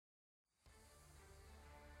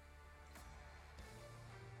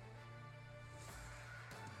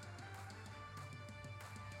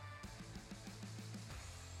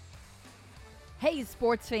Hey,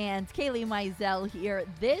 sports fans, Kailey Mizelle here.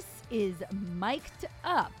 This is Mic'd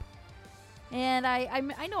Up. And I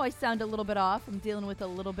know I sound a little bit off. I'm dealing with a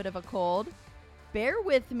little bit of a cold. Bear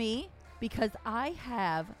with me because I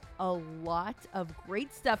have a lot of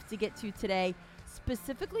great stuff to get to today,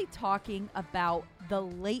 specifically talking about the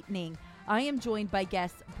Lightning. I am joined by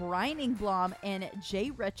guests Brian Engblom and Jay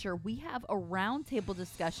Recher. We have a roundtable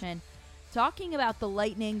discussion talking about the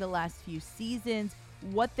Lightning the last few seasons,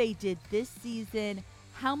 what they did this season,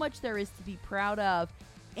 how much there is to be proud of,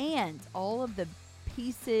 and all of the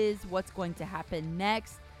pieces, what's going to happen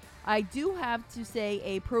next. I do have to say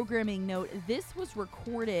a programming note. This was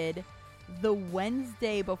recorded the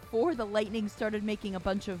Wednesday before the Lightning started making a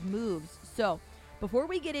bunch of moves. So before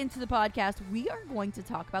we get into the podcast, we are going to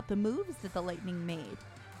talk about the moves that the Lightning made.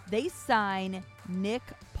 They sign Nick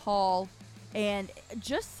Paul, and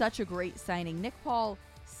just such a great signing. Nick Paul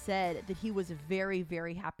said that he was very,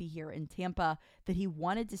 very happy here in Tampa, that he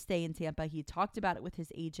wanted to stay in Tampa. He talked about it with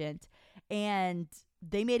his agent, and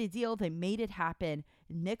they made a deal. They made it happen.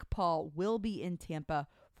 Nick Paul will be in Tampa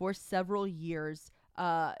for several years.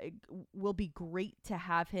 It will be great to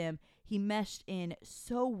have him. He meshed in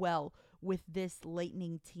so well with this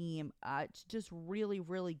Lightning team. It's just really,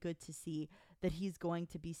 really good to see that he's going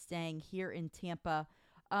to be staying here in Tampa.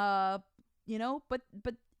 But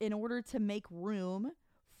in order to make room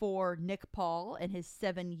for Nick Paul and his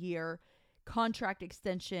 7-year contract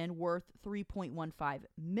extension worth $3.15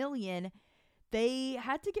 million, they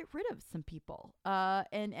had to get rid of some people.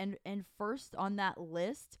 And first on that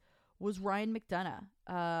list was Ryan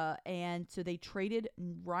McDonagh. And so they traded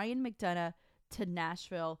Ryan McDonagh to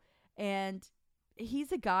Nashville. And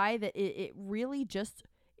he's a guy that it really just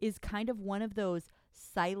is kind of one of those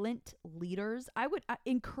silent leaders. I would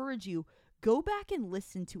encourage you, go back and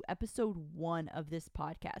listen to episode 1 of this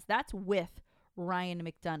podcast. That's with Ryan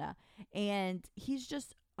McDonagh. And he's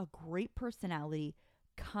just a great personality,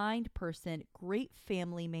 kind person, great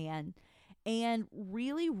family man, and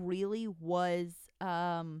really, really was,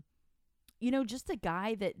 just a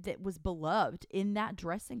guy that was beloved in that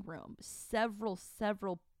dressing room. Several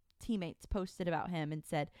teammates posted about him and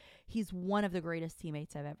said he's one of the greatest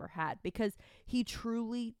teammates I've ever had, because he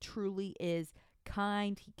truly, truly is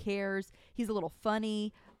kind. He cares. He's a little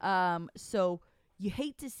funny. So you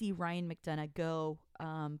hate to see Ryan McDonagh go.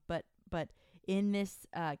 But in this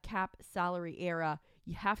cap salary era,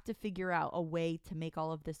 you have to figure out a way to make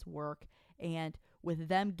all of this work. And with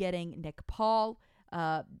them getting Nick Paul,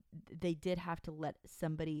 they did have to let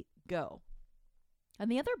somebody go.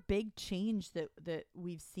 And the other big change that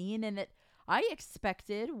we've seen and that I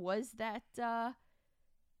expected was that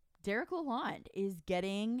Derek Lalonde is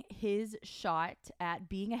getting his shot at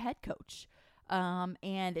being a head coach.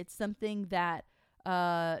 And it's something that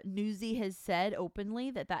Newsy has said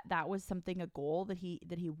openly that was something, a goal that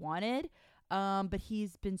he wanted. But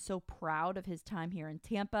he's been so proud of his time here in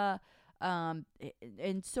Tampa, and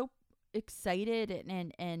so excited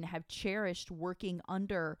and have cherished working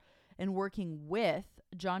under and working with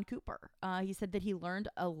John Cooper. He said that he learned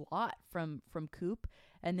a lot from Coop,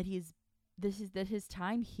 and that his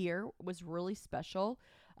time here was really special.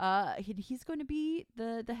 He's going to be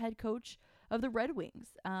the head coach of the Red Wings.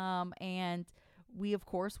 And we, of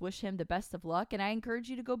course, wish him the best of luck. And I encourage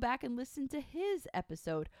you to go back and listen to his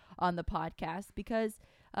episode on the podcast, because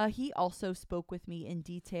he also spoke with me in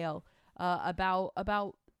detail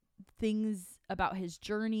about things about his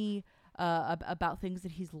journey, about things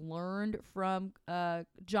that he's learned from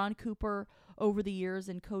John Cooper over the years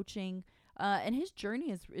in coaching. And his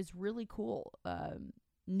journey is really cool.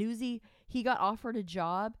 Newsy, he got offered a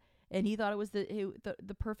job, and he thought it was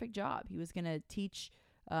the perfect job. He was going to teach,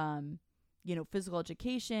 physical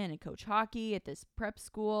education and coach hockey at this prep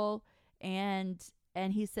school, and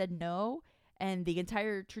he said no, and the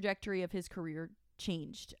entire trajectory of his career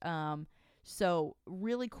changed. So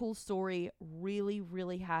really cool story. Really,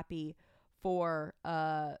 really happy for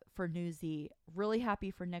Newsy. Really happy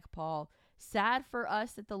for Nick Paul. Sad for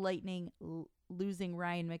us at the Lightning losing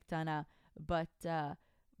Ryan McDonagh,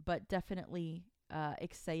 but definitely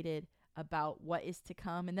excited about what is to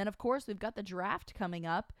come. And then, of course, we've got the draft coming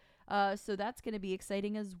up, so that's going to be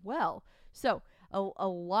exciting as well. So a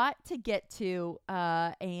lot to get to,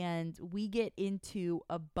 and we get into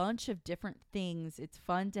a bunch of different things. It's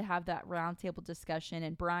fun to have that roundtable discussion,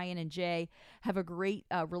 and Brian and Jay have a great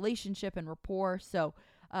relationship and rapport. So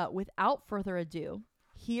without further ado,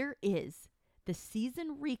 here is the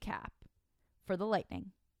season recap for the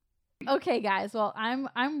Lightning. Okay, guys. Well,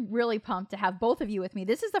 I'm really pumped to have both of you with me.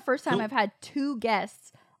 This is the first time I've had 2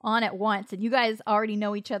 guests on at once, and you guys already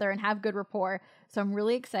know each other and have good rapport. So I'm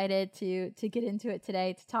really excited to get into it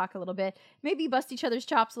today, to talk a little bit, maybe bust each other's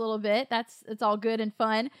chops a little bit. It's all good and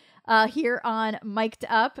fun here on Mic'd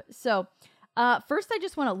Up. So first, I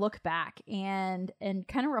just want to look back and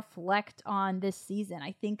kind of reflect on this season.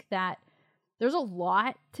 I think that there's a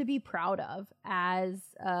lot to be proud of as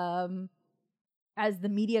the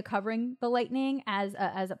media covering the Lightning, as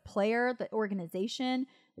a player, the organization,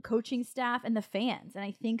 the coaching staff, and the fans. And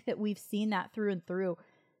I think that we've seen that through and through.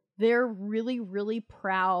 They're really, really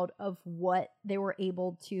proud of what they were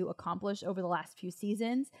able to accomplish over the last few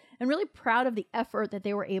seasons, and really proud of the effort that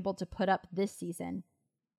they were able to put up this season.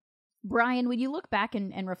 Brian, when you look back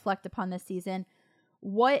and reflect upon this season,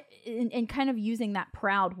 what, and kind of using that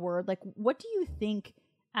proud word, like, what do you think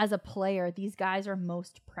as a player these guys are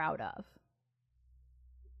most proud of?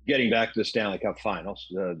 Getting back to the Stanley Cup Finals,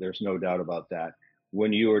 there's no doubt about that.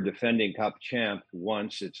 When you are defending Cup champ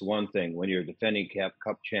once, it's one thing. When you're defending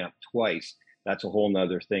Cup champ twice, that's a whole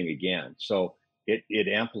nother thing again. So it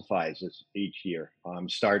amplifies each year.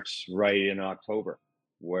 Starts right in October,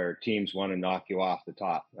 where teams want to knock you off the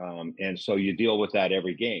top. And so you deal with that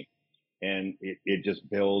every game. And it just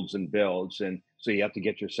builds and builds. And so you have to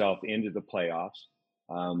get yourself into the playoffs.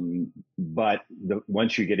 But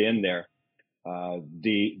once you get in there,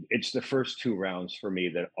 it's the first two rounds for me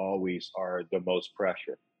that always are the most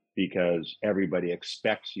pressure, because everybody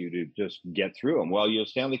expects you to just get through them. Well, you're a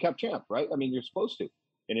Stanley Cup champ, right? I mean, you're supposed to.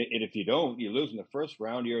 And if you don't, you lose in the first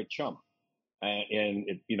round, you're a chump. And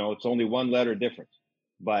it's only one letter difference,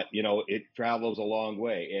 but it travels a long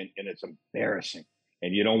way, and it's embarrassing,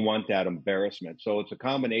 and you don't want that embarrassment. So it's a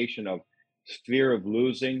combination of fear of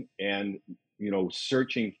losing and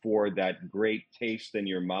searching for that great taste in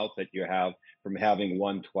your mouth that you have from having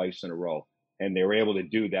won twice in a row. And they were able to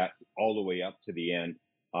do that all the way up to the end,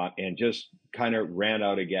 and just kind of ran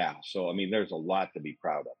out of gas. So, I mean, there's a lot to be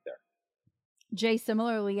proud of there. Jay,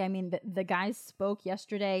 similarly, I mean, the guys spoke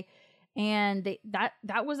yesterday, and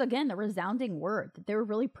that was, again, the resounding word that they were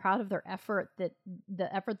really proud of their effort, that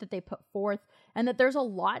the effort that they put forth, and that there's a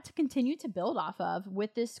lot to continue to build off of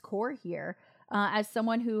with this core here. As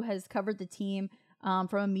someone who has covered the team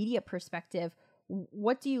from a media perspective,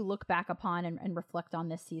 what do you look back upon and reflect on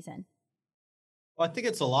this season? Well, I think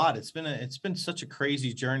it's a lot. It's been such a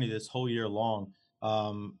crazy journey this whole year long.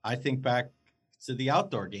 I think back to the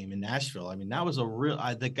outdoor game in Nashville. I mean, that was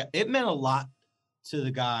it meant a lot to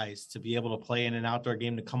the guys to be able to play in an outdoor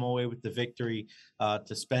game, to come away with the victory,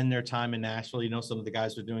 to spend their time in Nashville. Some of the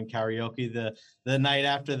guys were doing karaoke the night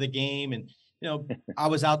after the game, and I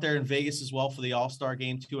was out there in Vegas as well for the All-Star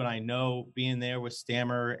game too. And I know being there with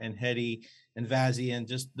Stammer and Hetty and Vazzy and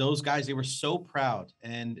just those guys, they were so proud.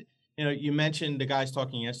 And, you mentioned the guys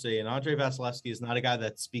talking yesterday, and Andrei Vasilevsky is not a guy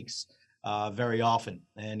that speaks very often,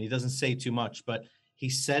 and he doesn't say too much, but he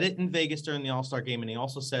said it in Vegas during the All-Star game. And he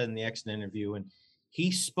also said it in the exit interview, and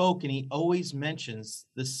he spoke, and he always mentions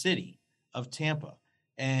the city of Tampa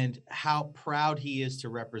and how proud he is to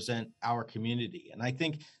represent our community. And I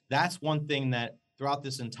think that's one thing that throughout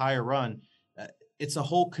this entire run, it's a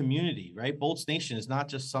whole community, right? Bolts Nation is not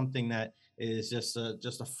just something that is just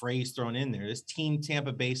a phrase thrown in there. This Team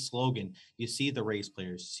Tampa Bay slogan, you see the Rays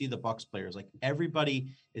players, you see the Bucks players, like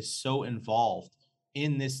everybody is so involved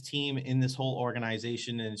in this team, in this whole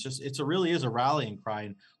organization. And it really is a rallying cry.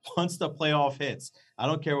 And once the playoff hits, I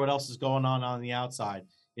don't care what else is going on the outside,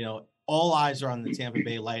 all eyes are on the Tampa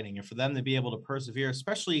Bay Lightning, and for them to be able to persevere,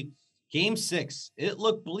 especially Game 6, it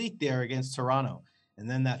looked bleak there against Toronto. And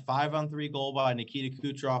then that 5-on-3 goal by Nikita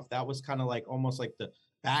Kucherov, that was kind of like almost like the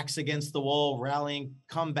backs against the wall, rallying,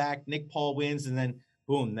 comeback, Nick Paul wins, and then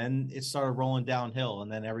boom, then it started rolling downhill,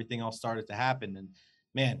 and then everything else started to happen. And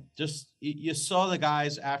man, just you saw the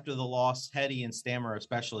guys after the loss, Hetty and Stammer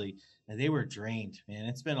especially, and they were drained, man.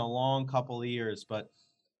 It's been a long couple of years, but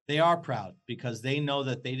they are proud because they know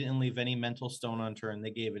that they didn't leave any mental stone unturned.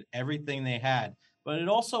 They gave it everything they had, but it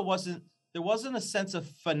also there wasn't a sense of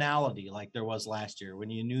finality like there was last year when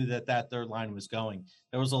you knew that third line was going.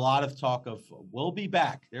 There was a lot of talk of, we'll be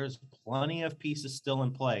back. There's plenty of pieces still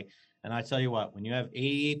in play. And I tell you what, when you have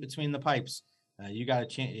 88 between the pipes, you got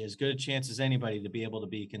as good a chance as anybody to be able to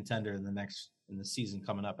be a contender in the season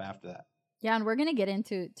coming up after that. Yeah, and we're going to get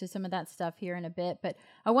into some of that stuff here in a bit, but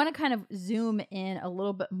I want to kind of zoom in a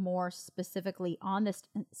little bit more specifically on this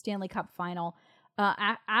Stanley Cup Final.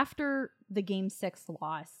 After the Game 6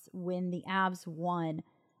 loss, when the Avs won,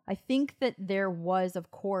 I think that there was,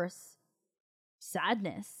 of course,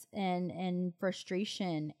 sadness and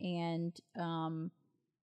frustration, and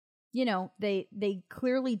they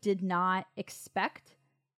clearly did not expect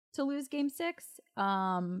to lose Game 6.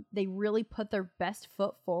 They really put their best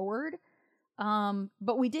foot forward.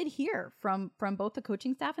 But we did hear from both the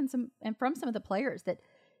coaching staff and from some of the players that,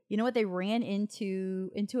 you know what, they ran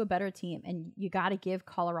into a better team, and you got to give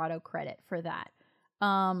Colorado credit for that.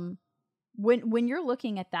 When you're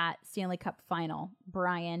looking at that Stanley Cup final,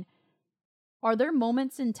 Brian, are there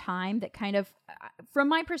moments in time that kind of, from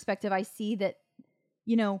my perspective, I see that,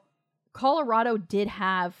 you know, Colorado did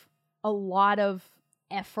have a lot of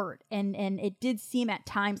effort, and it did seem at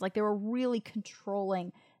times like they were really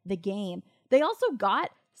controlling the game. They also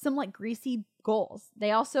got some like greasy goals.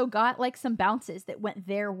 They also got like some bounces that went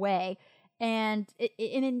their way. And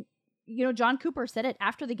you know, John Cooper said it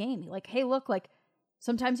after the game. Like, hey, look, like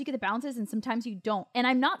sometimes you get the bounces and sometimes you don't. And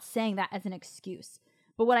I'm not saying that as an excuse.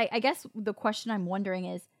 But what I guess the question I'm wondering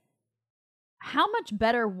is, how much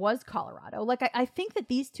better was Colorado? Like, I think that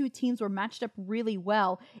these two teams were matched up really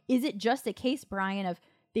well. Is it just a case, Brian, of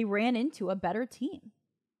they ran into a better team?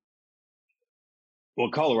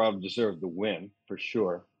 Well, Colorado deserved the win for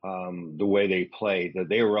sure. The way they played,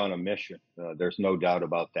 they were on a mission. There's no doubt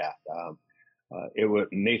about that.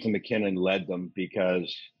 Nathan MacKinnon led them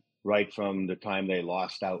because right from the time they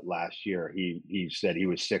lost out last year, he said he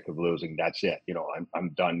was sick of losing. That's it. You know, I'm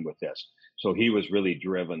done with this. So he was really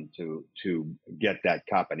driven to get that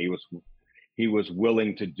cup, and he was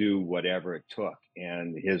willing to do whatever it took,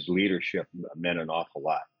 and his leadership meant an awful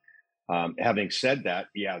lot. Having said that,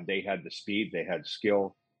 yeah, they had the speed, they had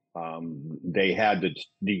skill, they had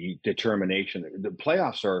the determination. The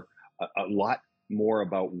playoffs are a lot more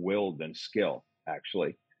about will than skill,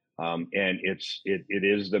 actually. And it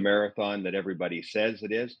is the marathon that everybody says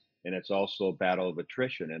it is, and it's also a battle of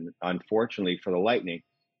attrition. And unfortunately for the Lightning,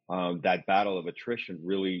 that battle of attrition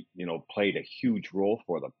really, you know, played a huge role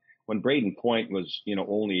for them. When Braden Point was, you know,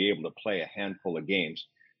 only able to play a handful of games,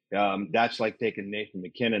 that's like taking Nathan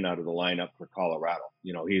MacKinnon out of the lineup for Colorado.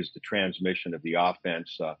 You know, he's the transmission of the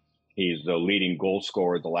offense. He's the leading goal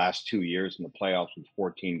scorer the last 2 years in the playoffs with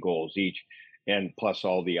 14 goals each, and plus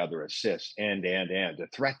all the other assists and the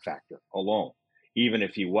threat factor alone. Even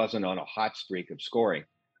if he wasn't on a hot streak of scoring,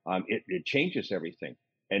 it changes everything.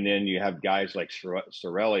 And then you have guys like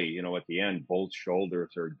Cirelli, you know, at the end, both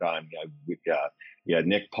shoulders are done. You had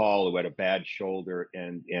Nick Paul, who had a bad shoulder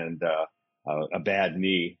and a bad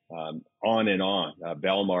knee, on and on.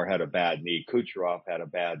 Belmar had a bad knee. Kucherov had a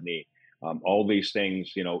bad knee. All these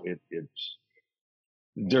things, you know,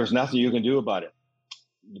 there's nothing you can do about it.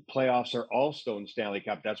 The playoffs are also in Stanley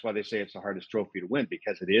Cup. That's why they say it's the hardest trophy to win,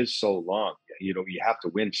 because it is so long. You know, you have to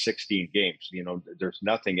win 16 games. You know, there's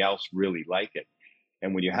nothing else really like it.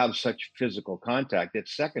 And when you have such physical contact,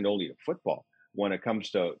 it's second only to football when it comes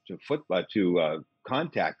to football, to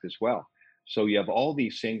contact as well. So you have all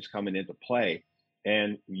these things coming into play,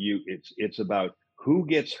 and it's about who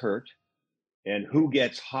gets hurt and who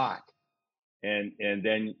gets hot, and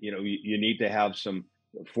then, you know, you need to have some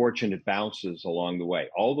fortunate bounces along the way.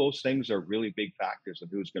 All those things are really big factors of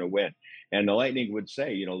who's going to win. And the Lightning would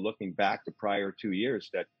say, you know, looking back to prior 2 years,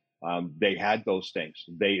 that they had those things.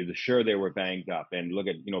 They were banged up, and look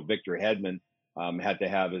at, you know, Victor Hedman had to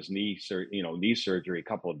have his knee surgery a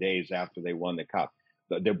couple of days after they won the cup.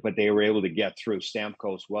 But they were able to get through.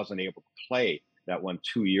 Stamkos wasn't able to play that one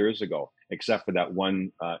 2 years ago, except for that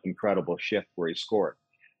one incredible shift where he scored.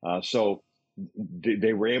 So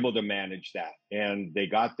they were able to manage that, and they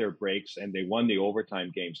got their breaks, and they won the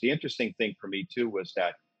overtime games. The interesting thing for me, too, was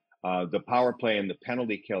that the power play and the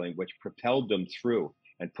penalty killing, which propelled them through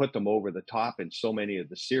and put them over the top in so many of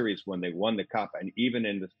the series when they won the cup, and even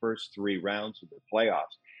in the first 3 rounds of the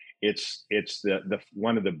playoffs, it's the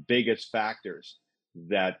one of the biggest factors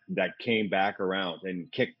that came back around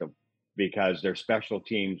and kicked them, because their special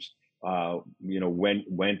teams,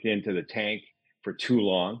 went into the tank for too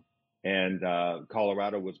long, and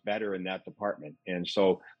Colorado was better in that department. And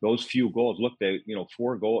so those few goals, look,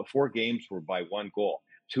 4 games were by 1 goal.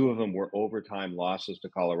 2 of them were overtime losses to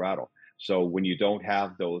Colorado. So when you don't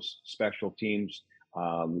have those special teams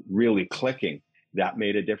really clicking, that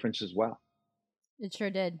made a difference as well. It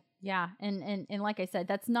sure did. Yeah. And like I said,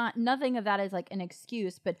 nothing of that is like an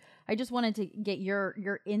excuse, but I just wanted to get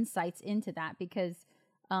your insights into that, because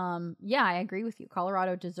I agree with you.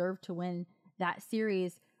 Colorado deserved to win that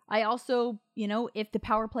series. I also, if the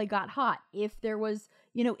power play got hot, if there was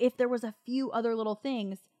a few other little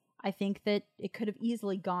things, I think that it could have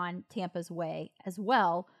easily gone Tampa's way as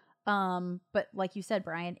well. But like you said,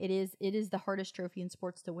 Brian, it is the hardest trophy in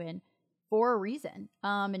sports to win for a reason.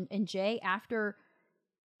 And Jay, after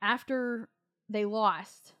they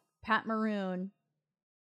lost, Pat Maroon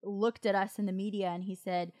looked at us in the media and he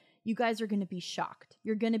said, "You guys are going to be shocked.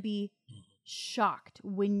 You're going to be shocked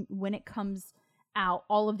when it comes out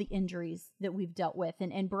all of the injuries that we've dealt with.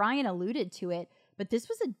 And Brian alluded to it, but this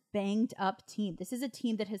was a banged up team. This is a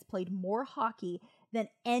team that has played more hockey than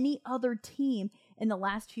any other team in the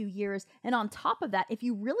last few years. And on top of that, if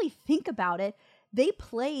you really think about it, they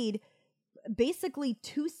played basically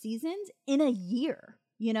 2 seasons in a year,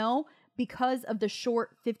 because of the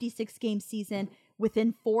short 56 game season.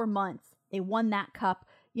 Within 4 months, they won that cup.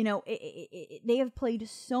 They have played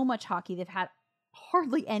so much hockey. They've had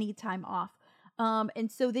hardly any time off.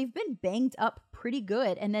 And so they've been banged up pretty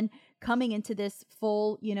good. And then coming into this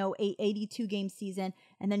full, 82 game season,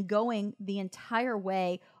 and then going the entire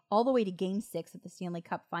way, all the way to game 6 of the Stanley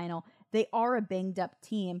Cup Final, they are a banged up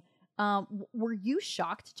team. Were you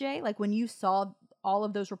shocked, Jay? Like when you saw all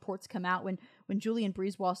of those reports come out, when Julian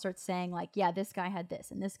Breezewall starts saying like, yeah, this guy had this,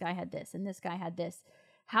 and this guy had this, and this guy had this.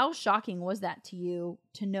 How shocking was that to you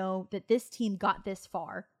to know that this team got this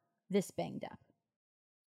far, this banged up?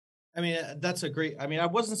 I mean, that's a great. I mean, I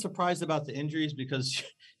wasn't surprised about the injuries because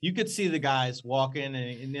you could see the guys walking,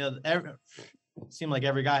 and it seemed like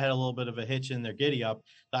every guy had a little bit of a hitch in their giddy up.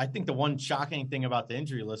 But I think the one shocking thing about the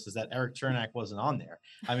injury list is that Eric Chernak wasn't on there.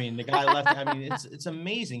 I mean, the guy left. I mean, it's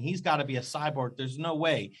amazing. He's got to be a cyborg. There's no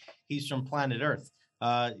way he's from planet Earth.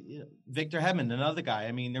 Victor Hedman, another guy.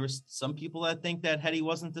 I mean, there was some people that think that Heddy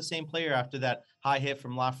wasn't the same player after that high hit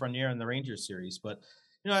from Lafreniere in the Rangers series, but.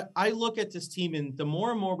 I look at this team, and the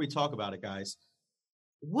more and more we talk about it, guys,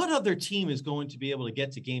 what other team is going to be able to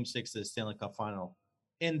get to game 6 of the Stanley Cup Final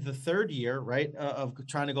in the third year, right, of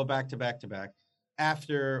trying to go back to back to back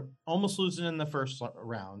after almost losing in the first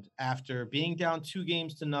round, after being down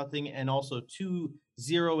 2-0 and also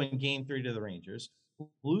 2-0 in game 3 to the Rangers,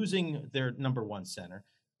 losing their number 1 center,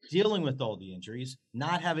 dealing with all the injuries,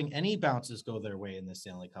 not having any bounces go their way in the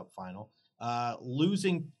Stanley Cup Final,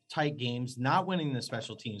 losing tight games, not winning the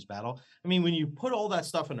special teams battle. I mean, when you put all that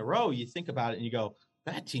stuff in a row, you think about it and you go,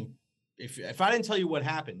 that team, if I didn't tell you what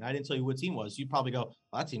happened, I didn't tell you what team was, you'd probably go,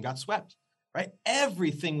 well, that team got swept, right?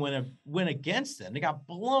 Everything went against them. They got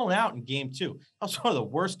blown out in game 2. That was one of the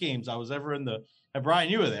worst games I was ever in and Brian,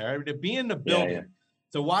 you were there. I mean, to be in the building,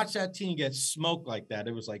 to watch that team get smoked like that,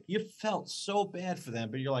 it was like, you felt so bad for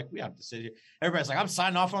them, but you're like, we have to sit here. Everybody's like, I'm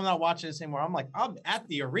signing off. I'm not watching this anymore. I'm like, I'm at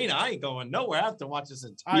the arena. I ain't going nowhere. I have to watch this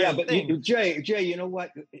entire thing. Jay, you know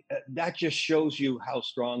what? That just shows you how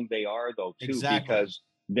strong they are, though, too, exactly. Because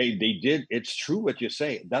they did. It's true what you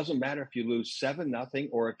say. It doesn't matter if you lose 7-0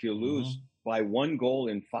 or if you lose by 1 goal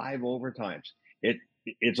in 5 overtimes.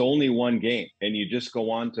 It's only one game, and you just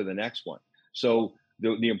go on to the next one. So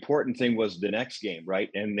the important thing was the next game, right?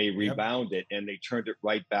 And they rebounded and they turned it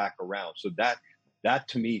right back around. So that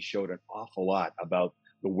to me showed an awful lot about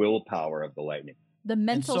the willpower of the Lightning. The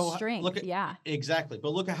mental strength, Exactly.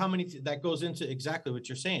 But look at how many, that goes into exactly what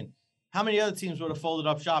you're saying. How many other teams would have folded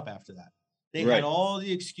up shop after that? They had all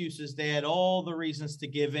the excuses. They had all the reasons to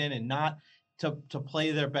give in and not to play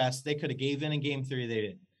their best. They could have gave in game 3. They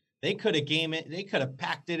didn't. They could have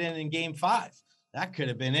packed it in game 5. That could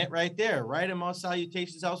have been it right there, right? And most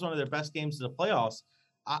salutations. That was one of their best games of the playoffs.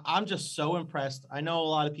 I'm just so impressed. I know a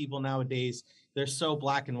lot of people nowadays, they're so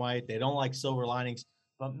black and white. They don't like silver linings.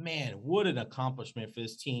 But, man, what an accomplishment for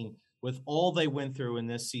this team with all they went through in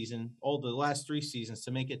this season, all the last 3 seasons,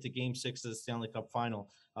 to make it to game 6 of the Stanley Cup Final.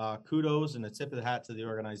 Kudos and a tip of the hat to the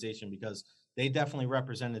organization because they definitely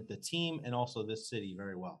represented the team and also this city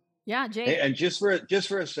very well. Yeah, Jay. Hey, and just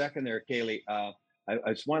for a second there, Kailey,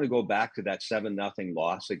 I just want to go back to that 7-0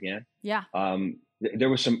 loss again. Yeah. There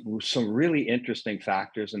was some really interesting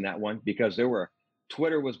factors in that one because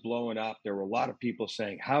Twitter was blowing up. There were a lot of people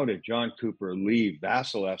saying, how did John Cooper leave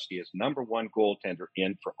Vasilevsky as number 1 goaltender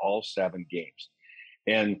in for all 7 games?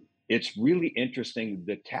 And it's really interesting,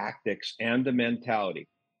 the tactics and the mentality.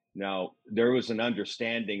 Now, there was an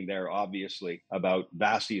understanding there, obviously, about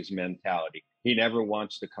Vasi's mentality. He never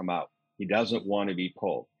wants to come out. He doesn't want to be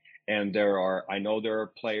pulled. And I know there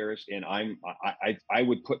are players, and I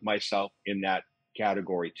would put myself in that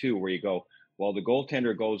category too, where you go, well, the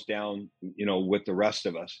goaltender goes down, with the rest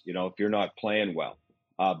of us, if you're not playing well.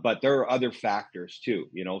 But there are other factors too.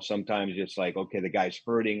 Sometimes it's like, okay, the guy's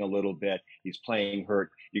hurting a little bit. He's playing hurt.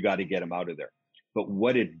 You got to get him out of there. But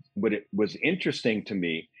what it was interesting to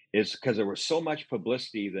me is because there was so much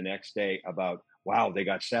publicity the next day about, wow, they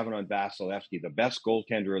got 7 on Vasilevsky, the best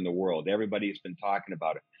goaltender in the world. Everybody's been talking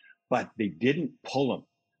about it. But they didn't pull him.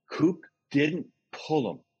 Coop didn't pull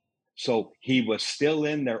him. So he was still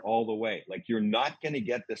in there all the way. Like, you're not going to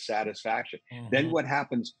get the satisfaction. Then what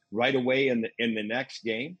happens right away in the next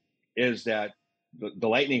game is that the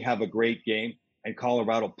Lightning have a great game and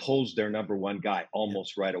Colorado pulls their number 1 guy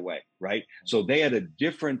almost right away, right? So they had a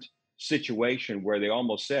different situation where they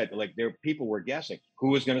almost said, like, people were guessing who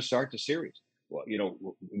was going to start the series. Well,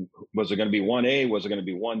 was it going to be 1A? Was it going to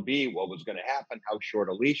be 1B? What was going to happen? How short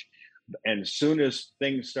a leash? And as soon as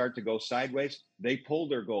things start to go sideways, they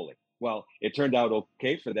pulled their goalie. Well, it turned out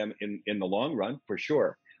okay for them in the long run, for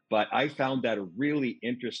sure. But I found that a really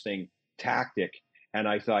interesting tactic. And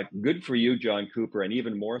I thought, good for you, John Cooper, and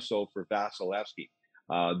even more so for Vasilevsky,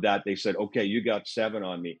 that they said, okay, you got 7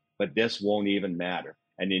 on me, but this won't even matter.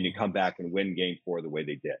 And then you come back and win game 4 the way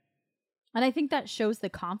they did. And I think that shows the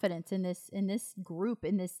confidence in this group,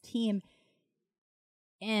 in this team.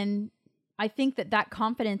 And I think that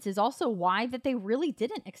confidence is also why that they really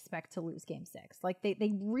didn't expect to lose game 6. Like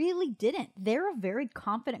they really didn't. They're a very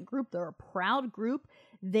confident group. They're a proud group.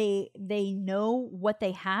 They know what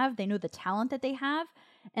they have. They know the talent that they have.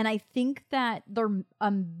 And I think that they're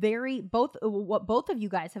what both of you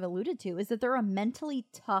guys have alluded to is that they're a mentally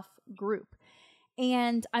tough group.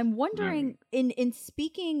 And I'm wondering, in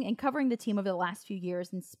speaking and covering the team over the last few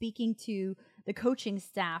years and speaking to the coaching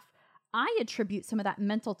staff, I attribute some of that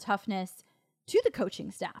mental toughness to the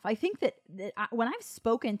coaching staff. I think that when I've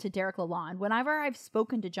spoken to Derek Lalonde, whenever I've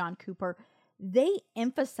spoken to John Cooper, they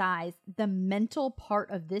emphasize the mental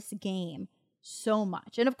part of this game so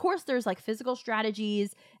much. And of course, there's like physical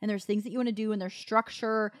strategies and there's things that you want to do and there's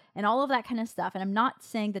structure and all of that kind of stuff. And I'm not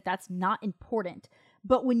saying that that's not important.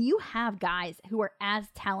 But when you have guys who are as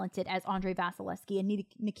talented as Andrei Vasilevsky and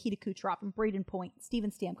Nikita Kucherov and Braden Point, Steven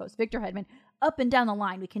Stamkos, Victor Hedman, up and down the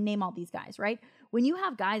line, we can name all these guys, right? When you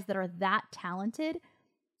have guys that are that talented,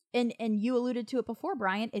 and you alluded to it before,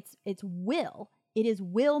 Brian, it's will. It is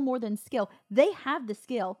will more than skill. They have the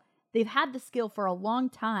skill. They've had the skill for a long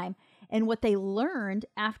time. And what they learned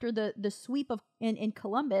after the sweep in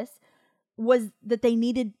Columbus was that they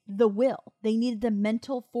needed the will. They needed the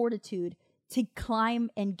mental fortitude to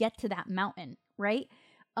climb and get to that mountain, right?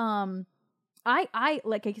 I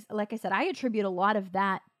like I said, I attribute a lot of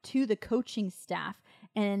that to the coaching staff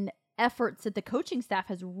and efforts that the coaching staff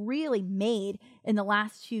has really made in the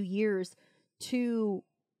last few years to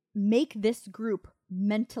make this group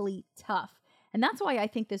mentally tough. And that's why I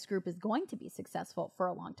think this group is going to be successful for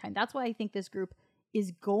a long time. That's why I think this group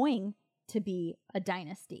is going to be a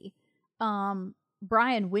dynasty. Brian,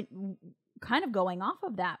 kind of going off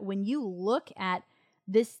of that, when you look at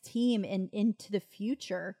this team and into the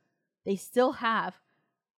future, they still have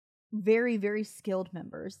very, very skilled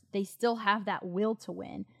members. They still have that will to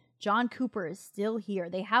win. John Cooper is still here.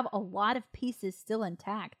 They have a lot of pieces still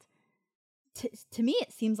intact. To me,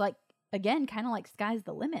 it seems like, again, kind of like sky's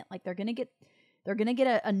the limit. Like they're gonna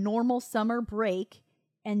get a normal summer break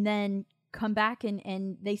and then come back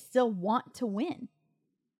and they still want to win.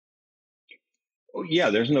 Oh, yeah,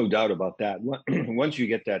 there's no doubt about that. Once you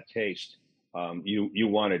get that taste, you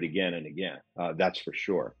want it again and again. That's for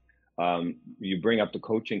sure. You bring up the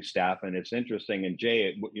coaching staff, and it's interesting. And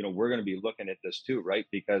Jay, we're going to be looking at this too, right?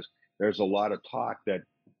 Because there's a lot of talk that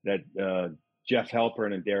Jeff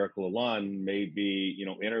Halpern and Derek Lalonde may be,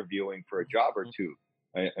 interviewing for a job or two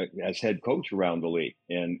as head coach around the league,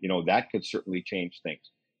 and that could certainly change things.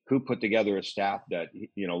 Coop put together a staff that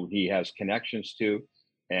he has connections to,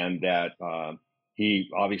 and that he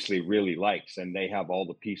obviously really likes, and they have all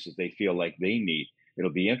the pieces they feel like they need.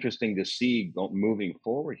 It'll be interesting to see moving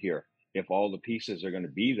forward here if all the pieces are going to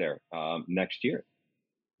be there next year.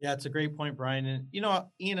 Yeah, it's a great point, Brian. And,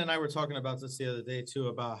 Ian and I were talking about this the other day, too,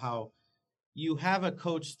 about how you have a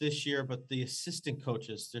coach this year, but the assistant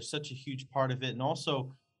coaches, they're such a huge part of it. And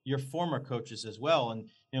also your former coaches as well. And,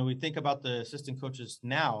 we think about the assistant coaches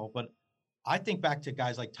now, but I think back to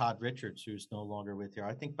guys like Todd Richards, who's no longer with here.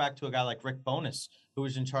 I think back to a guy like Rick Bowness, who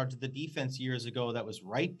was in charge of the defense years ago, that was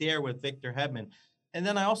right there with Victor Hedman. And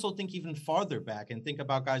then I also think even farther back and think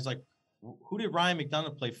about guys like, who did Ryan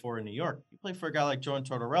McDonough play for in New York? He played for a guy like John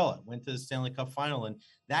Tortorella, went to the Stanley Cup Final, and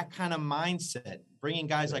that kind of mindset, bringing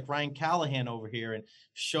guys like Ryan Callahan over here and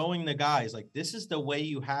showing the guys like this is the way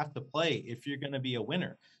you have to play if you're going to be a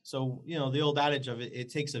winner. So, the old adage of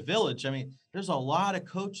it takes a village. I mean, there's a lot of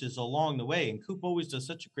coaches along the way, and Coop always does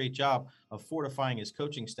such a great job of fortifying his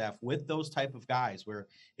coaching staff with those type of guys where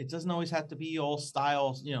it doesn't always have to be all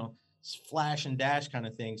styles, flash and dash kind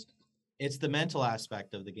of things. It's the mental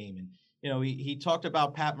aspect of the game. And, he talked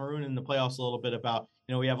about Pat Maroon in the playoffs a little bit about,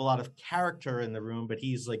 we have a lot of character in the room, but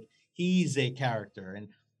he's a character. And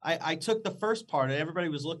I took the first part and everybody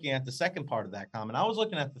was looking at the second part of that comment. I was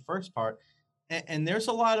looking at the first part, and there's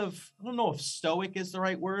a lot of, I don't know if stoic is the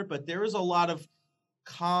right word, but there is a lot of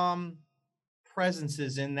calm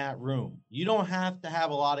presences in that room. You don't have to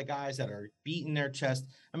have a lot of guys that are beating their chest.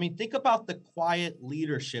 I mean, think about the quiet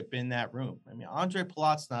leadership in that room. I mean, Andre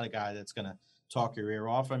Palat's not a guy that's going to talk your ear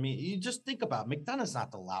off. I mean, you just think about it. McDonough's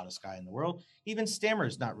not the loudest guy in the world. Even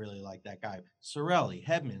Stammer's not really like that guy. Sorelli,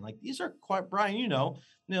 Hedman, like these are quite, Brian,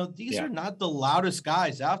 these are not the loudest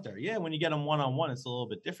guys out there. Yeah, when you get them one-on-one, it's a little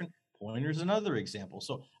bit different. Pointer's another example.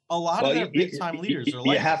 So a lot of their big-time leaders are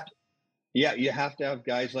like that. You have to have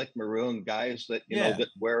guys like Maroon, guys that know that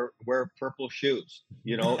wear purple shoes,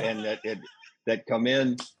 and that come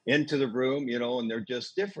into the room, and they're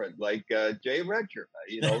just different. Like Jay Recher,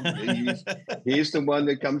 he's the one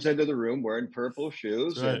that comes into the room wearing purple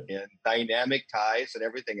shoes and dynamic ties and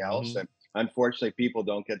everything else. And unfortunately, people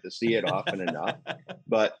don't get to see it often enough.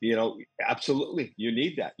 But absolutely, you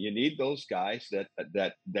need that. You need those guys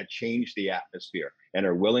that change the atmosphere and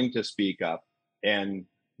are willing to speak up and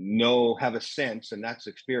have a sense, and that's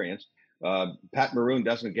experience. Pat Maroon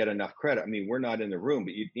doesn't get enough credit. I mean, we're not in the room,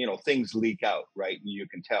 but things leak out, right? And you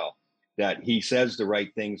can tell that he says the right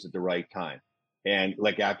things at the right time. And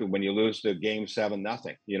like after when you lose the game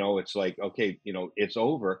 7-0, it's like, okay, it's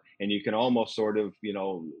over, and you can almost sort of,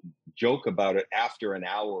 joke about it after an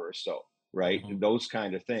hour or so, right? Those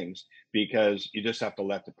kind of things, because you just have to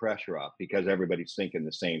let the pressure off because everybody's thinking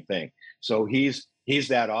the same thing. So he's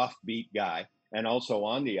that offbeat guy. And also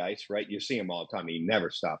on the ice, right? You see him all the time. He never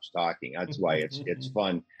stops talking. That's why it's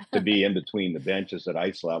fun to be in between the benches at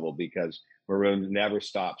ice level, because Maroon never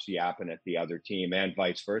stops yapping at the other team and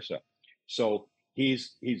vice versa. So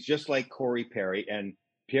he's just like Corey Perry, and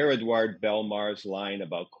Pierre-Edouard Bellemar's line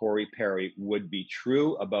about Corey Perry would be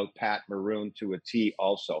true about Pat Maroon to a T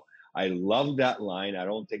also. I love that line. I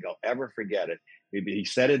don't think I'll ever forget it. He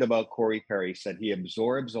said it about Corey Perry. He said he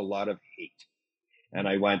absorbs a lot of hate. And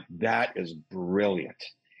I went, that is brilliant.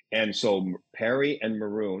 And so Perry and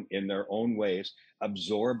Maroon, in their own ways,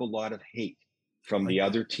 absorb a lot of hate from the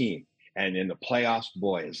other team. And in the playoffs,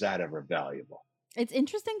 boy, is that ever valuable. It's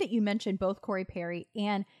interesting that you mentioned both Corey Perry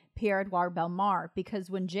and Pierre-Edouard Bellemare, because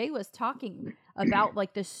when Jay was talking about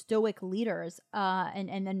like the stoic leaders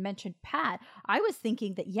and then mentioned Pat, I was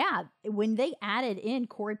thinking that, when they added in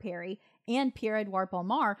Corey Perry and Pierre-Edouard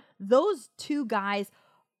Bellemare, those two guys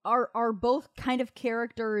are both kind of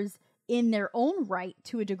characters in their own right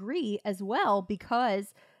to a degree as well,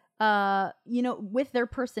 because with their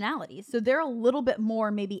personalities. So they're a little bit more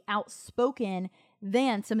maybe outspoken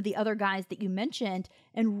than some of the other guys that you mentioned,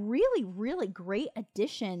 and really, really great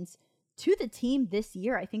additions to the team this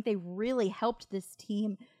year. I think they really helped this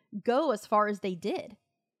team go as far as they did.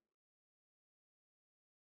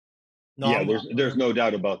 There's no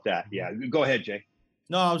doubt about that. Yeah, go ahead, Jay.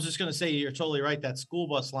 No, I was just going to say, you're totally right. That school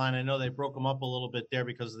bus line, I know they broke them up a little bit there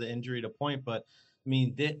because of the injury to Point, but I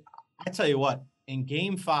mean, I tell you what, in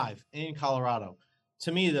Game 5 in Colorado,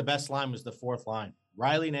 to me, the best line was the fourth line.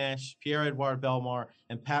 Riley Nash, Pierre-Edouard Bellemare,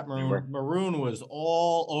 and Pat Maroon. Maroon was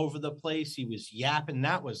all over the place. He was yapping.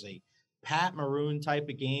 That was a Pat Maroon type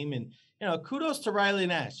of game. And, kudos to Riley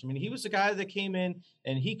Nash. I mean, he was the guy that came in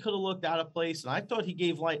and he could have looked out of place. And I thought he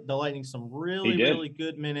gave the Lightning some really, really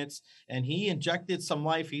good minutes, and he injected some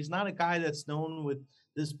life. He's not a guy that's known with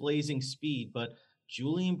this blazing speed, but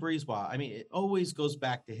Julien Brisebois, I mean, it always goes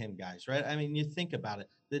back to him, guys, right? I mean, you think about it,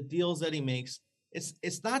 the deals that he makes,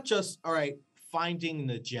 it's not just, all right, finding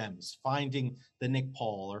the gems, finding the Nick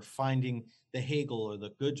Paul or finding the Hagel or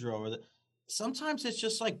the Goodrow sometimes it's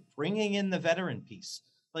just like bringing in the veteran piece.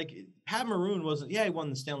 Like Pat Maroon he won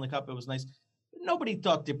the Stanley Cup. It was nice. Nobody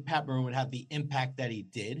thought that Pat Maroon would have the impact that he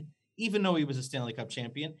did, even though he was a Stanley Cup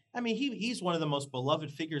champion. I mean, he's one of the most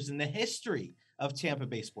beloved figures in the history of Tampa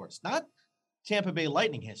Bay sports, not Tampa Bay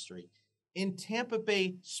Lightning history. In Tampa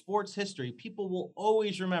Bay sports history, people will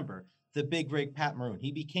always remember the big rig Pat Maroon.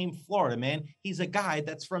 He became Florida, man. He's a guy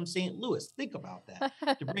that's from St. Louis. Think about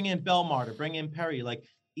that. To bring in Bellemare, to bring in Perry, like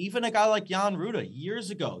even a guy like Jan Rutta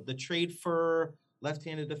years ago, the trade for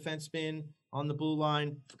left-handed defenseman on the blue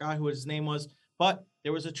line, forgot who his name was, but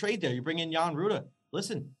there was a trade there. You bring in Jan Rutta.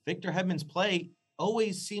 Listen, Victor Hedman's play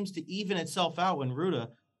always seems to even itself out when Rutta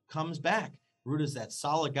comes back. Rutta's that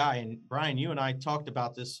solid guy. And Brian, you and I talked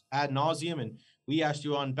about this ad nauseum, and we asked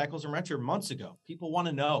you on Beckles and Recher months ago. People want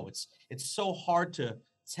to know. It's so hard to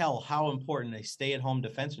tell how important a stay-at-home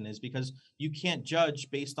defenseman is because you can't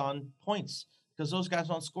judge based on points because those guys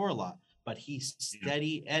don't score a lot. But he's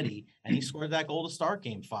steady Eddie, and he scored that goal to start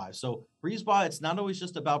Game 5. So Brisebois, it's not always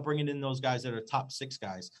just about bringing in those guys that are top 6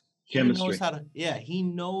 guys. Chemistry. He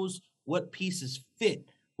knows what pieces fit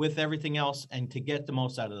with everything else and to get the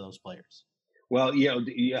most out of those players. Well,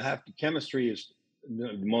 chemistry is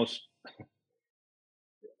the most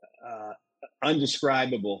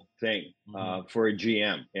undescribable thing for a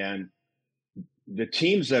GM. And the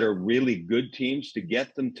teams that are really good teams, to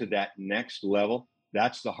get them to that next level,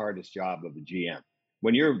 that's the hardest job of a GM.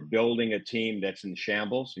 when you're building a team that's in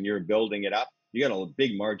shambles and you're building it up, you got a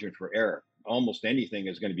big margin for error. Almost anything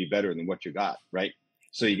is going to be better than what you got, right?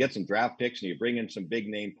 So you get some draft picks and you bring in some big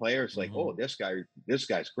name players like, oh, this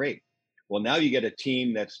guy's great. Well, now you get a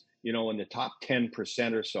team that's, in the top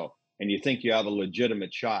 10% or so, and you think you have a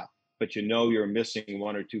legitimate shot, but you're missing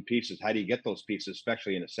one or two pieces. How do you get those pieces,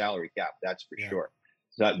 especially in a salary cap? That's for sure.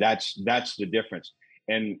 So that's the difference.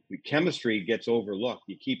 And chemistry gets overlooked.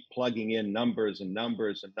 You keep plugging in numbers and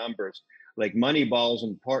numbers and numbers. Like Moneyball's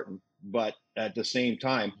important, but at the same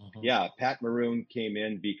time, Pat Maroon came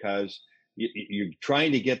in because you're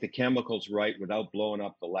trying to get the chemicals right without blowing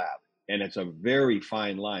up the lab. And it's a very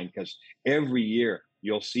fine line, because every year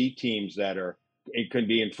you'll see teams that it could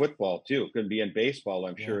be in football too, it could be in baseball,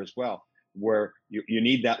 I'm sure as well, where you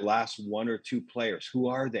need that last one or two players. Who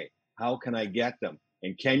are they? How can I get them?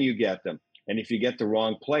 And can you get them? And if you get the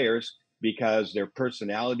wrong players because their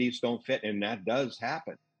personalities don't fit, and that does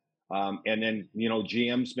happen. And then,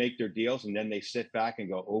 GMs make their deals and then they sit back and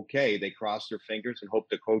go, okay, they cross their fingers and hope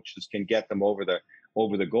the coaches can get them over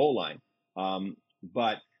the goal line.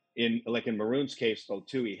 But in Maroon's case, though,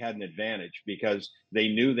 too, he had an advantage because they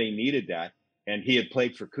knew they needed that. And he had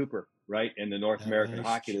played for Cooper, right, in the North American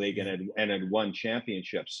Hockey League and had won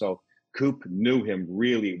championships. So Coop knew him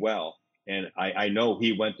really well. And I know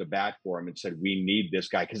he went to bat for him and said, we need this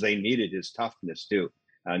guy, because they needed his toughness, too.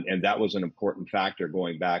 And that was an important factor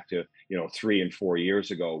going back to, 3 and 4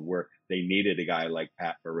 years ago, where they needed a guy like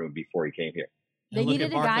Pat Maroon before he came here. They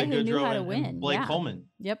needed a guy who knew how to win. Blake Coleman.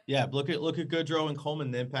 Yep. Yeah. Look at Goodrow and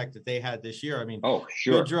Coleman, the impact that they had this year. I mean,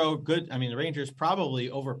 sure. Goodrow, the Rangers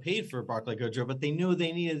probably overpaid for Barclay Goodrow, but they knew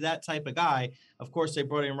they needed that type of guy. Of course, they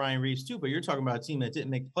brought in Ryan Reeves too, but you're talking about a team that didn't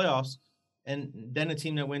make the playoffs, and then a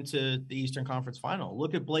team that went to the Eastern Conference Final.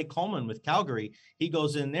 Look at Blake Coleman with Calgary. He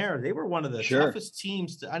goes in there. They were one of the toughest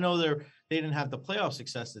teams. I know they didn't have the playoff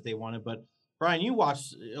success that they wanted, but Brian, you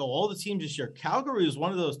watched all the teams this year. Calgary was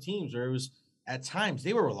one of those teams where it was, at times,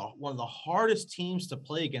 they were one of the hardest teams to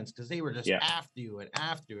play against, because they were just after you and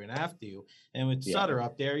after you and after you. And with Sutter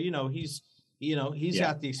up there, he's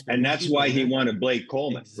got the experience. And that's why he wanted Blake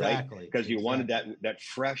Coleman, right? Because you wanted that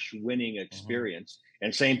fresh winning experience.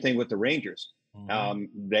 And same thing with the Rangers.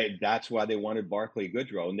 That's why they wanted Barclay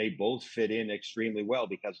Goodrow, and they both fit in extremely well,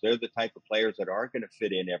 because they're the type of players that aren't going to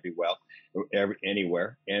fit in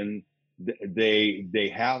anywhere. And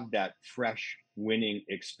they have that fresh winning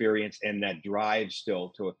experience and that drive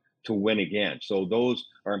still to win again. So those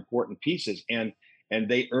are important pieces, and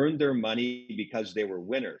they earned their money because they were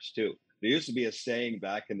winners too. There used to be a saying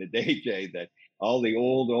back in the day, Jay, that all the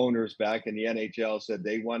old owners back in the NHL said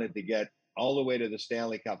they wanted to get all the way to the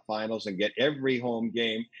Stanley Cup Finals and get every home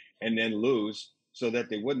game and then lose, so that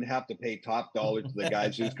they wouldn't have to pay top dollar to the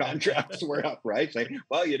guys whose contracts were up, right? Say,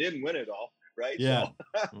 well, you didn't win it all, right? Yeah.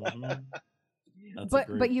 So.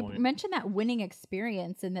 But you mentioned that winning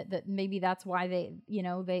experience, and that maybe that's why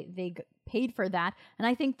they paid for that. And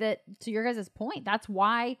I think that, to your guys' point, that's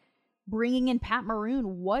why bringing in Pat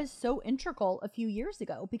Maroon was so integral a few years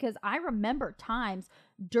ago, because I remember times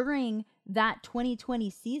during that 2020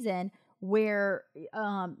 season where,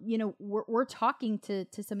 we're talking to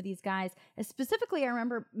some of these guys. Specifically, I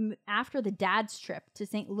remember after the dad's trip to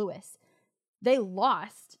St. Louis, they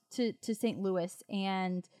lost to St. Louis.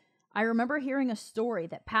 And I remember hearing a story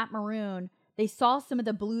that Pat Maroon, they saw some of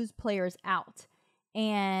the Blues players out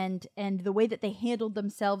and the way that they handled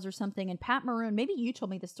themselves or something. And Pat Maroon, maybe you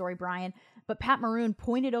told me the story, Brian, but Pat Maroon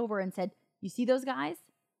pointed over and said, you see those guys?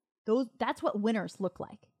 That's what winners look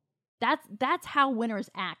like. That's how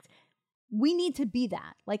winners act. We need to be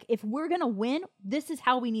that. Like, if we're going to win, this is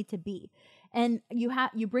how we need to be. And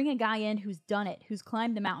you bring a guy in who's done it, who's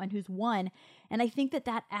climbed the mountain, who's won. And I think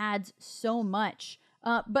that adds so much.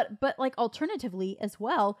 But like, alternatively as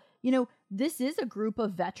well, this is a group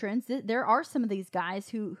of veterans. There are some of these guys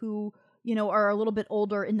who are a little bit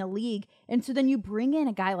older in the league. And so then you bring in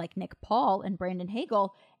a guy like Nick Paul and Brandon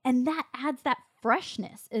Hagel, and that adds that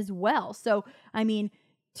freshness as well. So, I mean,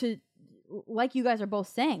 like you guys are both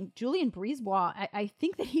saying, Julien Brisebois, I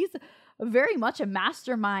think that he's very much a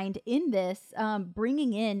mastermind in this.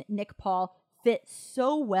 Bringing in Nick Paul fit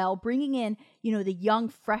so well. Bringing in, the young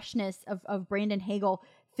freshness of Brandon Hagel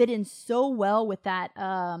fit in so well with that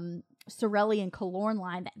Cirelli and Killorn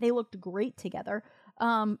line. They looked great together.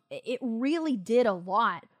 It really did a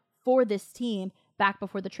lot for this team back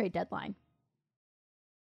before the trade deadline.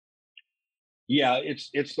 Yeah,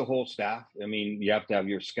 it's the whole staff. I mean, you have to have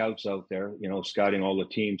your scouts out there, scouting all the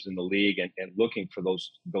teams in the league and looking for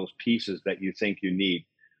those pieces that you think you need.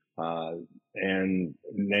 And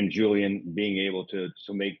then Julien being able to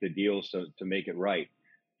make the deals to make it right.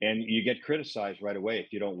 and you get criticized right away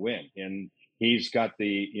if you don't win. And he's got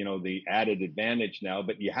the the added advantage now,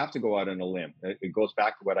 but you have to go out on a limb. It goes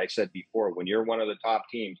back to what I said before. When you're one of the top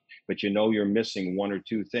teams, but you're missing one or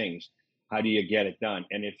two things, how do you get it done?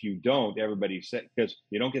 And if you don't, everybody said, because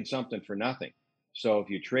you don't get something for nothing. So if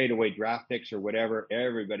you trade away draft picks or whatever,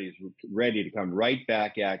 everybody's ready to come right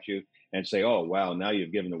back at you and say, oh, wow, now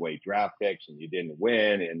you've given away draft picks and you didn't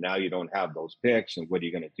win, and now you don't have those picks, and what are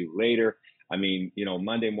you going to do later? I mean,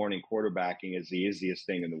 Monday morning quarterbacking is the easiest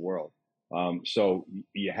thing in the world. So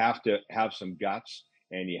you have to have some guts,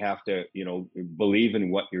 and you have to, believe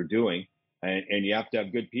in what you're doing. And you have to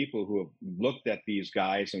have good people who have looked at these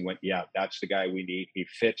guys and went, yeah, that's the guy we need. He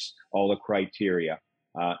fits all the criteria.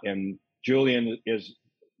 And Julian is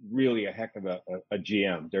really a heck of a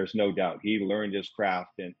GM. There's no doubt. He learned his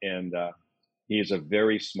craft, and he is a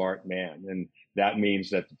very smart man. And that means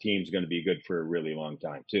that the team's going to be good for a really long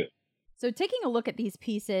time, too. So taking a look at these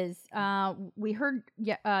pieces, we heard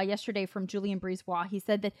yesterday from Julien Brisebois. He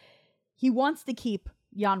said that he wants to keep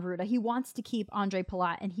Jan Rutta, he wants to keep Andre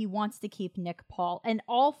Palat, and he wants to keep Nick Paul. And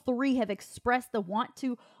all three have expressed the want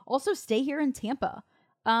to also stay here in Tampa.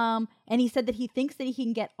 And he said that he thinks that he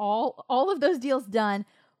can get all of those deals done.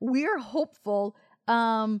 We're hopeful.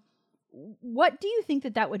 What do you think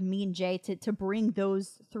that would mean, Jay, to bring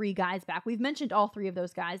those three guys back? We've mentioned all three of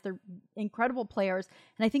those guys. They're incredible players,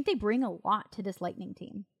 and I think they bring a lot to this Lightning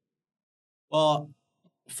team. Well,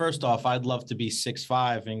 first off, I'd love to be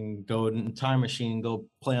 6'5" and go in time machine and go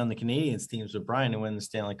play on the Canadiens teams with Brian and win the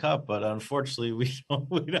Stanley Cup. But unfortunately, we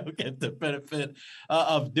don't get the benefit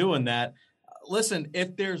of doing that. Listen,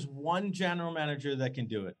 if there's one general manager that can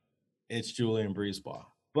do it, it's Julien Brisebois.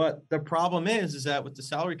 But the problem is that with the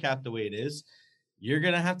salary cap the way it is, you're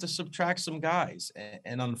going to have to subtract some guys.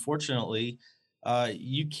 And unfortunately,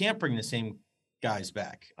 you can't bring the same guys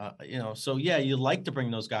back. So yeah, you'd like to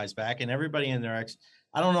bring those guys back, and everybody in their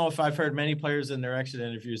I don't know if I've heard many players in their exit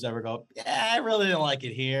interviews ever go, yeah, I really didn't like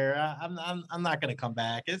it here. I'm not going to come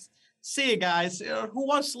back. See you guys. Who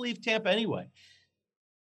wants to leave Tampa anyway?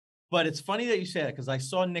 But it's funny that you say that, because I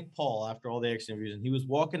saw Nick Paul after all the exit interviews, and he was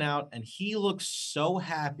walking out and he looked so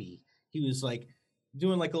happy. He was like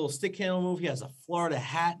doing like a little stick handle move. He has a Florida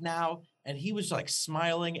hat now, and he was like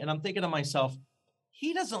smiling. And I'm thinking to myself,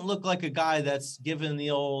 he doesn't look like a guy that's given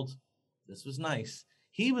the old, this was nice.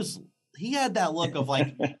 He had that look of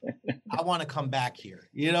like, I want to come back here.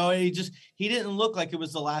 He didn't look like it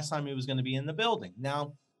was the last time he was going to be in the building.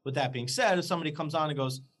 Now, with that being said, if somebody comes on and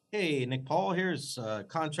goes, hey, Nick Paul, here's a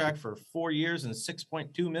contract for 4 years and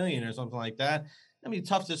 $6.2 million or something like that, it'd be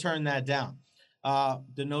tough to turn that down.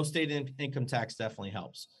 The no state income tax definitely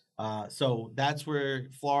helps. So that's where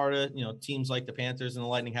Florida, teams like the Panthers and the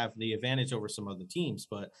Lightning have the advantage over some other teams.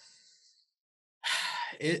 But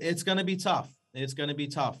it's going to be tough. It's going to be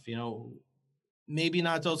tough. Maybe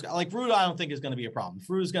not those guys. Like Rutta, I don't think is going to be a problem. If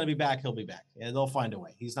Rutta's going to be back, he'll be back. Yeah, they'll find a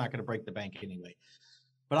way. He's not going to break the bank anyway.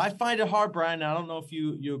 But I find it hard, Brian. I don't know if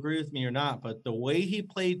you agree with me or not, but the way he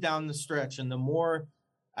played down the stretch, and the more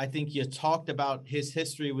I think you talked about his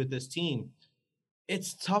history with this team,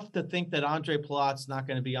 it's tough to think that Andre Palat's not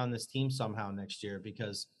going to be on this team somehow next year,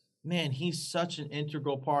 because, man, he's such an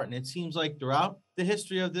integral part. And it seems like throughout the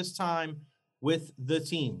history of this time with the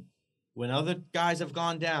team, when other guys have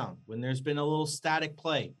gone down, when there's been a little static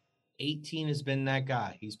play, 18 has been that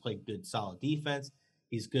guy. He's played good, solid defense.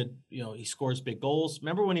 He's good. He scores big goals.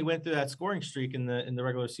 Remember when he went through that scoring streak in the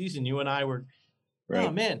regular season? You and I were, right.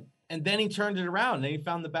 Oh, man. And then he turned it around, and then he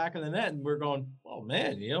found the back of the net, and we're going, oh,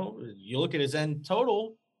 man, you look at his end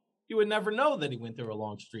total, you would never know that he went through a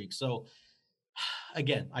long streak. So,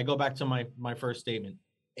 again, I go back to my first statement.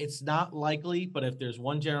 It's not likely, but if there's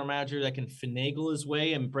one general manager that can finagle his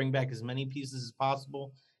way and bring back as many pieces as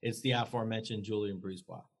possible, it's the aforementioned Julien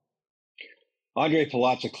Brisebois. Andre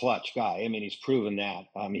Palat's a clutch guy. I mean, he's proven that.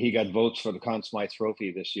 He got votes for the Conn Smythe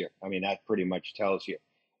Trophy this year. I mean, that pretty much tells you.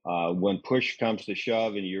 When push comes to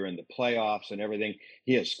shove and you're in the playoffs and everything,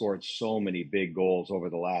 he has scored so many big goals over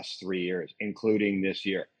the last 3 years, including this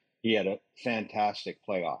year. He had a fantastic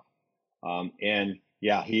playoff. And,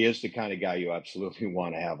 yeah, he is the kind of guy you absolutely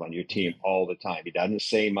want to have on your team all the time. He doesn't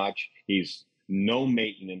say much. He's no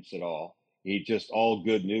maintenance at all. He's just all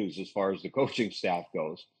good news as far as the coaching staff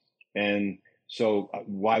goes. And so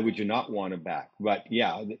why would you not want him back? But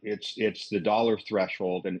yeah, it's the dollar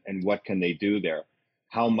threshold, and what can they do there?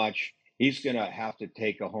 How much he's going to have to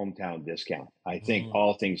take a hometown discount, I think,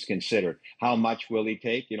 all things considered. How much will he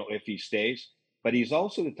take, if he stays? But he's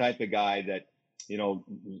also the type of guy that,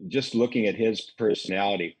 just looking at his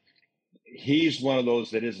personality, he's one of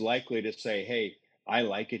those that is likely to say, hey, I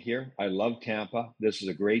like it here. I love Tampa. This is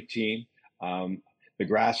a great team. The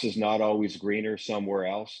grass is not always greener somewhere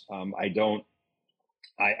else. I've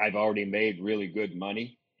already made really good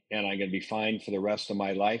money and I'm going to be fine for the rest of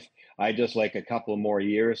my life. I just like a couple of more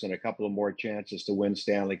years and a couple of more chances to win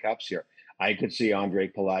Stanley Cups here. I could see Andre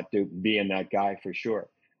Palat being that guy for sure.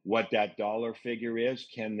 What that dollar figure is,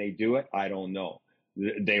 can they do it? I don't know.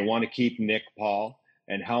 They want to keep Nick Paul,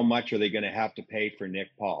 and how much are they going to have to pay for Nick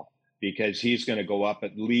Paul? Because he's going to go up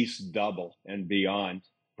at least double and beyond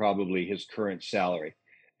probably his current salary.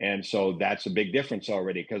 And so that's a big difference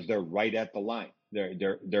already because they're right at the line.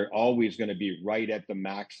 They're always going to be right at the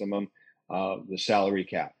maximum, the salary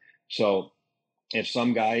cap. So if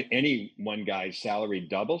any one guy's salary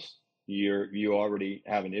doubles, you already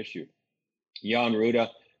have an issue. Jan Ruda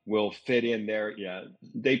will fit in there. Yeah,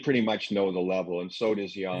 they pretty much know the level, and so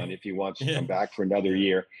does Jan. If he wants to come back for another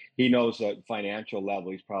year, he knows the financial level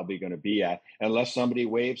he's probably going to be at. Unless somebody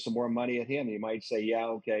waves some more money at him, he might say, "Yeah,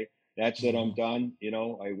 okay, that's it. I'm done.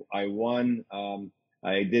 I won.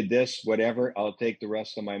 I did this, whatever. I'll take the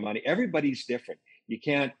rest of my money." Everybody's different. You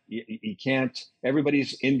can't.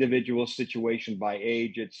 Everybody's individual situation by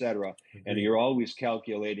age, etc. And you're always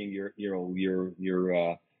calculating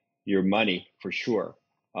your money for sure.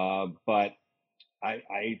 But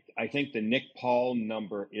I think the Nick Paul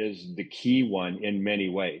number is the key one in many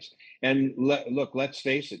ways. And look, let's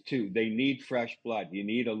face it too. They need fresh blood. You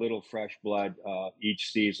need a little fresh blood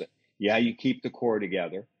each season. Yeah, you keep the core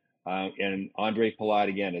together. And Andre Palat,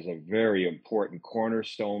 again, is a very important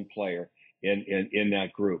cornerstone player in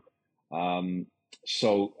that group.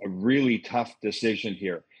 So a really tough decision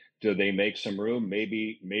here. Do they make some room?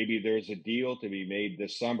 Maybe there's a deal to be made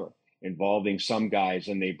this summer involving some guys,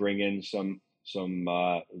 and they bring in some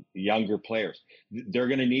younger players. They're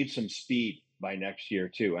going to need some speed by next year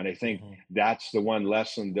too. And I think that's the one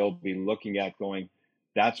lesson they'll be looking at going,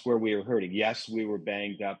 that's where we were hurting. Yes, we were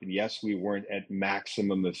banged up, and yes, we weren't at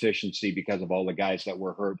maximum efficiency because of all the guys that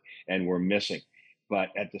were hurt and were missing. But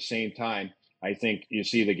at the same time, I think you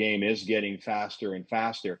see the game is getting faster and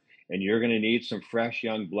faster, and you're going to need some fresh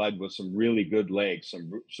young blood with some really good legs,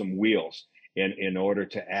 some wheels in order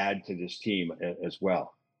to add to this team as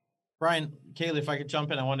well. Brian, Kailey, if I could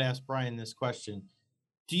jump in, I want to ask Brian this question.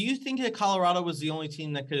 Do you think that Colorado was the only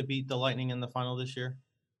team that could have beat the Lightning in the final this year?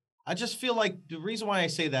 I just feel like the reason why I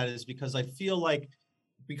say that is because I feel like,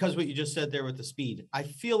 because what you just said there with the speed, I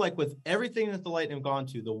feel like with everything that the Lightning have gone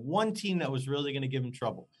to, the one team that was really going to give them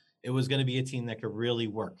trouble, it was going to be a team that could really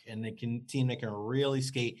work and a team that can really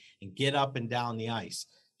skate and get up and down the ice.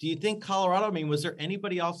 Do you think Colorado, I mean, was there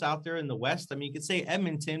anybody else out there in the West? I mean, you could say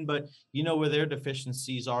Edmonton, but you know where their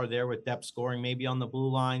deficiencies are there with depth scoring, maybe on the blue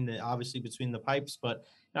line, obviously between the pipes. But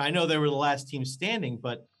I know they were the last team standing,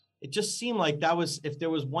 but it just seemed like that was, if there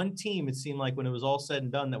was one team, it seemed like when it was all said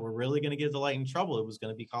and done that we're really going to give the Lightning trouble, it was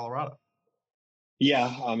going to be Colorado.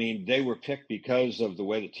 Yeah, I mean, they were picked because of the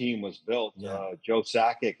way the team was built. Yeah. Joe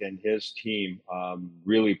Sakic and his team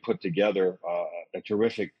really put together a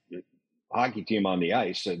terrific hockey team on the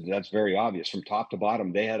ice. And that's very obvious. From top to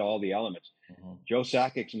bottom, they had all the elements. Joe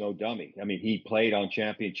Sakic's no dummy. I mean, he played on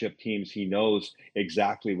championship teams. He knows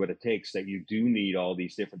exactly what it takes, that you do need all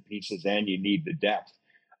these different pieces and you need the depth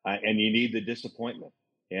and you need the disappointment.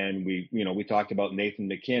 And we talked about Nathan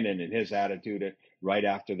MacKinnon and his attitude right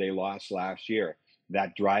after they lost last year.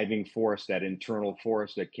 That driving force, that internal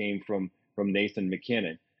force that came from Nathan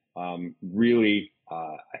MacKinnon really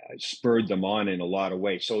spurred them on in a lot of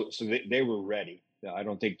ways. So they were ready. I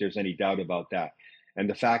don't think there's any doubt about that. And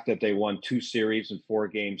the fact that they won 2 series and 4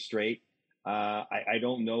 games straight, I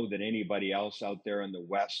don't know that anybody else out there in the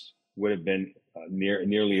West would have been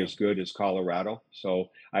nearly as good as Colorado. So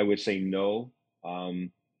I would say no.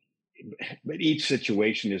 But each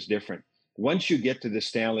situation is different. Once you get to the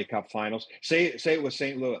Stanley Cup Finals, say it was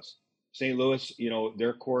St. Louis. St. Louis,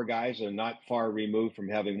 their core guys are not far removed from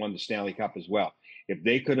having won the Stanley Cup as well. If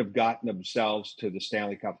they could have gotten themselves to the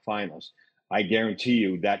Stanley Cup Finals, I guarantee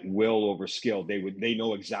you that will over skill. They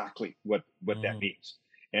know exactly what that means.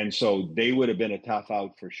 And so they would have been a tough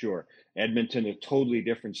out for sure. Edmonton, a totally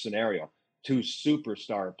different scenario. 2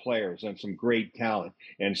 superstar players and some great talent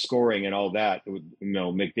and scoring and all that,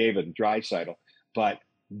 McDavid and Draisaitl, but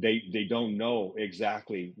they don't know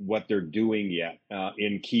exactly what they're doing yet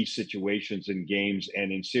in key situations in games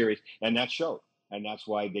and in series, and that showed. And that's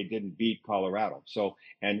why they didn't beat Colorado. So,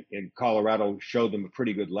 and Colorado showed them a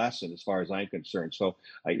pretty good lesson as far as I'm concerned. So,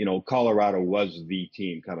 Colorado was the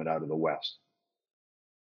team coming out of the West.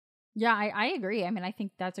 Yeah, I agree. I mean, I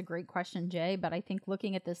think that's a great question, Jay. But I think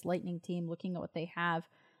looking at this Lightning team, looking at what they have,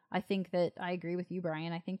 I think that I agree with you,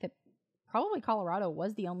 Brian. I think that probably Colorado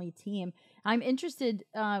was the only team. I'm interested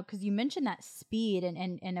because you mentioned that speed,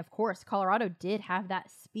 and of course, Colorado did have that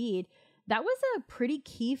speed. That was a pretty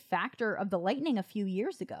key factor of the Lightning a few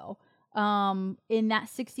years ago in that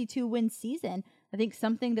 62-win season. I think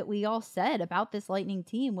something that we all said about this Lightning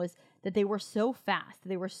team was that they were so fast,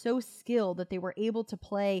 they were so skilled, that they were able to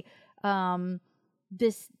play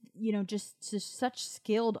this, just such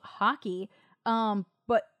skilled hockey.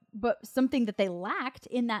 But something that they lacked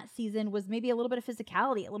in that season was maybe a little bit of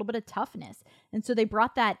physicality, a little bit of toughness. And so they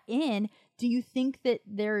brought that in. Do you think that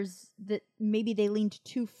maybe they leaned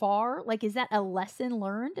too far? Like, is that a lesson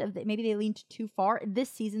learned of that maybe they leaned too far this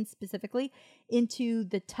season specifically into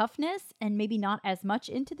the toughness and maybe not as much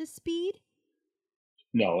into the speed?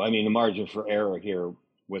 No, I mean, the margin for error here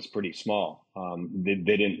was pretty small. They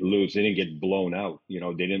didn't lose. They didn't get blown out. They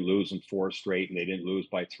didn't lose in 4 straight, and they didn't lose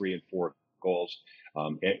by 3 and 4 goals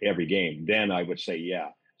every game. Then I would say, yeah.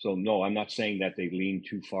 So no, I'm not saying that they lean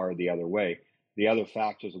too far the other way. The other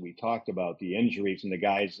factors that we talked about, the injuries and the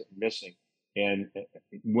guys missing. And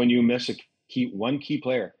when you miss one key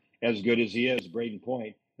player, as good as he is, Braden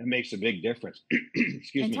Point, that makes a big difference.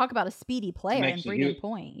 Excuse me. Talk about a speedy player and Braden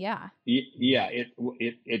Point. Yeah. Yeah.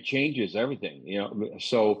 It changes everything,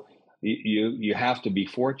 so you have to be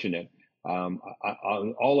fortunate.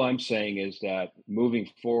 All I'm saying is that moving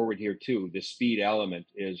forward here too, the speed element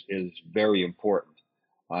is very important.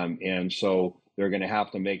 And so they're going to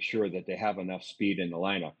have to make sure that they have enough speed in the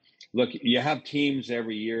lineup. Look, you have teams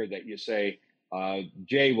every year that you say,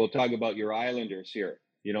 Jay, we'll talk about your Islanders here.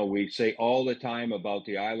 We say all the time about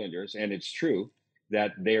the Islanders, and it's true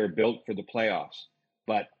that they're built for the playoffs.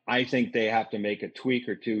 But I think they have to make a tweak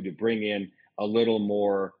or two to bring in a little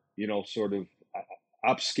more, sort of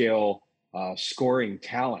upscale scoring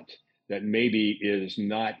talent that maybe is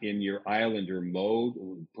not in your Islander mode,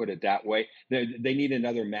 put it that way. They need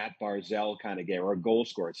another Matt Barzal kind of game, or a goal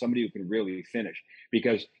scorer, somebody who can really finish,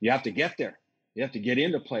 because you have to get there. You have to get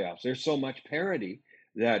into playoffs. There's so much parity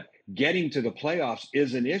that getting to the playoffs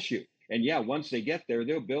is an issue. And yeah, once they get there,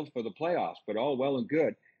 they're built for the playoffs, but all well and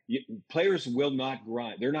good. Players will not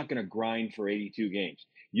grind. They're not going to grind for 82 games.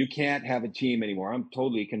 You can't have a team anymore. I'm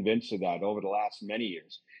totally convinced of that over the last many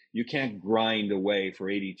years. You can't grind away for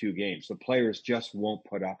 82 games. The players just won't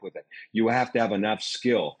put up with it. You have to have enough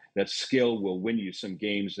skill. That skill will win you some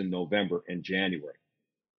games in November and January.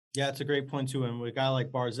 Yeah, it's a great point too. And with a guy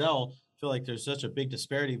like Barzal, I feel like there's such a big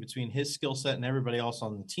disparity between his skill set and everybody else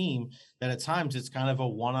on the team that at times it's kind of a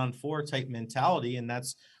 1-on-4 type mentality. And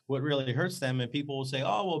that's what really hurts them. And people will say,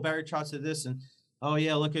 oh, well, Barry Trotz did this. And, oh,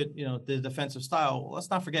 yeah, look at, the defensive style. Well,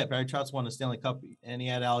 let's not forget, Barry Trotz won the Stanley Cup, and he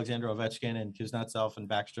had Alexander Ovechkin and Kuznetsov and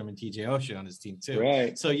Backstrom and TJ Oshie on his team too.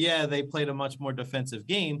 Right. So, yeah, they played a much more defensive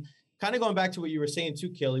game. Kind of going back to what you were saying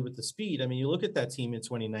too, Kailey, with the speed. I mean, you look at that team in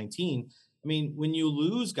 2019. I mean, when you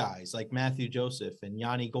lose guys like Matthew Joseph and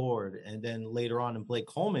Yanni Gord, and then later on in Blake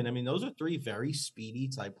Coleman, I mean, those are 3 very speedy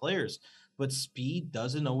type players. But speed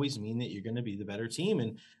doesn't always mean that you're going to be the better team.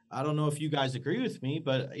 And I don't know if you guys agree with me,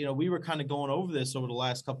 but, we were kind of going over this over the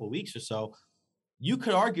last couple of weeks or so. You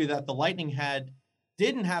could argue that the Lightning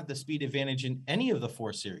didn't have the speed advantage in any of the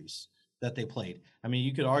 4 series that they played. I mean,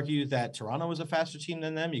 you could argue that Toronto was a faster team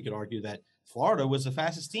than them. You could argue that Florida was the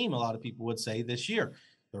fastest team, a lot of people would say, this year.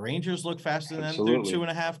 The Rangers look faster than them through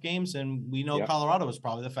 2.5 games, and we know Colorado was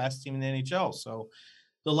probably the fastest team in the NHL. So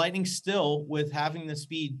the Lightning still, with having the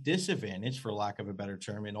speed disadvantage, for lack of a better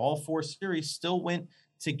term, in all 4 series, still went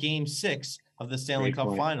to Game 6 of the Stanley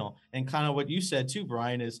Cup Final. And kind of what you said too,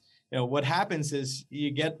 Brian, is, what happens is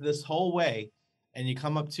you get this whole way and you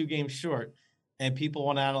come up 2 games short, and people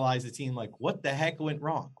want to analyze the team like, what the heck went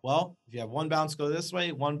wrong? Well, if you have one bounce go this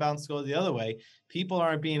way, one bounce go the other way, people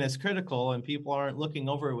aren't being as critical, and people aren't looking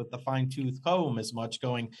over it with the fine-tooth comb as much,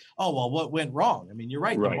 going, oh, well, what went wrong? I mean, you're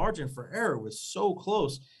right. The margin for error was so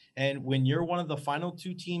close. And when you're one of the final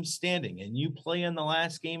 2 teams standing and you play in the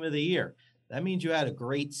last game of the year, that means you had a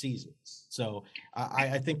great season. So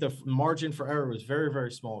I think the margin for error was very,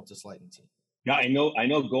 very small with this Lightning team. Yeah, I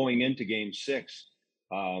know going into Game 6,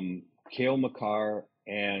 Cale Makar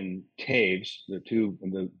and Taves,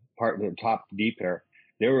 the top D pair,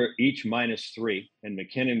 they were each -3, and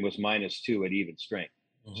McKinnon was -2 at even strength.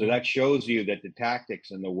 Mm-hmm. So that shows you that the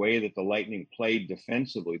tactics and the way that the Lightning played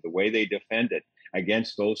defensively, the way they defended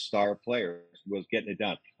against those star players, was getting it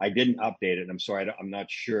done. I didn't update it. I'm sorry, I'm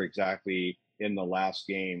not sure exactly in the last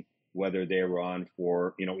game whether they were on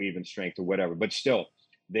for even strength or whatever, but still,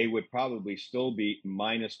 they would probably still be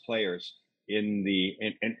minus players in the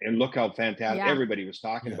and look how fantastic everybody was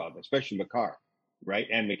talking about, especially Makar, right,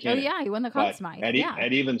 and McKinnon. Oh yeah, he won the Conn Smythe.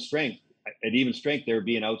 At even strength, they're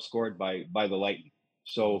being outscored by the Lightning.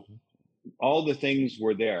 So all the things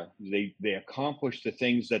were there. They accomplished the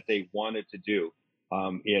things that they wanted to do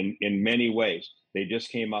in many ways. They just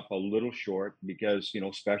came up a little short because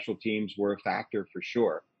special teams were a factor for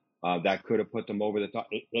sure. That could have put them over the top.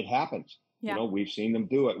 It happens. Yeah. We've seen them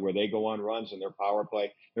do it where they go on runs and their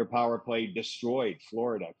power play destroyed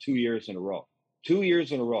Florida 2 years in a row. 2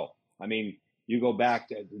 years in a row. I mean, you go back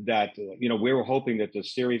to that. We were hoping that the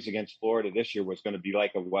series against Florida this year was going to be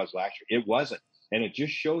like it was last year. It wasn't, and it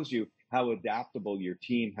just shows you how adaptable your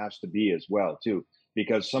team has to be as well, too.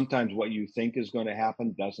 Because sometimes what you think is going to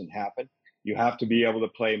happen doesn't happen. You have to be able to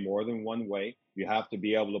play more than one way. You have to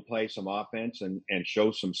be able to play some offense and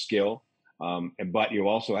show some skill. But you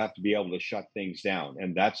also have to be able to shut things down.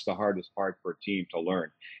 And that's the hardest part for a team to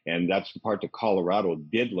learn. And that's the part that Colorado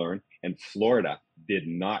did learn and Florida did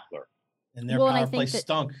not learn. And their power play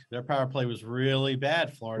stunk. Their power play was really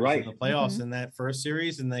bad, Florida, in the playoffs in that first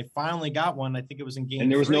series. And they finally got one. I think it was in game 3.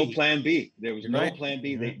 And there was no plan B. There was no plan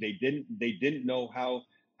B. Mm-hmm. They didn't know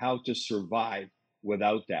how to survive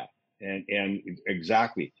without that. And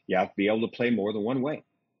exactly, you have to be able to play more than one way.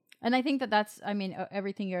 And I think that's, I mean,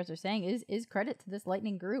 everything you guys are saying is credit to this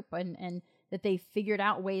Lightning group and that they figured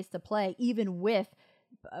out ways to play, even with,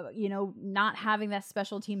 not having that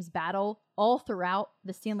special teams battle all throughout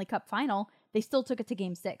the Stanley Cup Final. They still took it to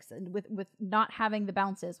game 6 and with not having the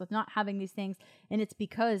bounces, with not having these things. And it's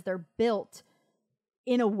because they're built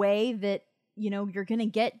in a way that, you're going to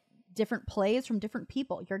get different plays from different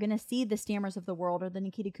people. You're going to see the Stammers of the world or the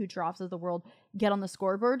Nikita Kucherovs of the world get on the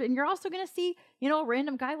scoreboard. And you're also going to see, a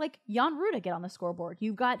random guy like Jan Rutta get on the scoreboard.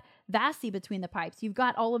 You've got Vasi between the pipes. You've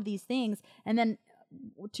got all of these things. And then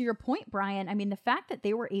to your point, Brian, I mean, the fact that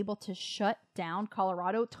they were able to shut down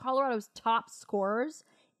Colorado's top scorers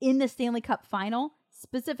in the Stanley Cup Final,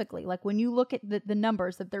 specifically, like when you look at the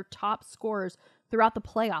numbers of their top scorers throughout the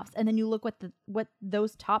playoffs, and then you look what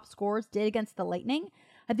those top scorers did against the Lightning,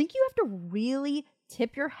 I think you have to really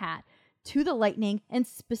tip your hat to the Lightning and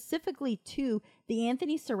specifically to the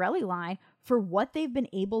Anthony Cirelli line for what they've been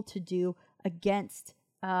able to do against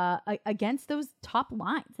those top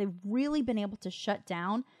lines. They've really been able to shut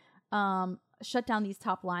down these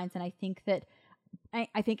top lines, and I think that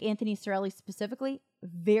I think Anthony Cirelli specifically,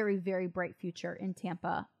 very, very bright future in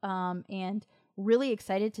Tampa, and really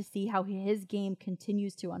excited to see how his game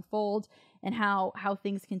continues to unfold and how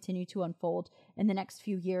things continue to unfold in the next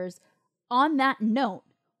few years. On that note,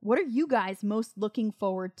 what are you guys most looking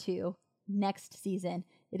forward to next season?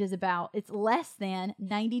 It's less than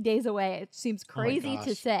 90 days away. It seems crazy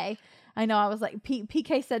to say. I know. I was like,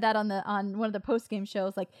 PK said that on one of the post-game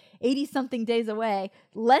shows, like 80 something days away,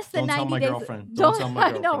 less than 90 days. Don't tell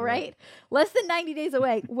my girlfriend. I know, right? Less than 90 days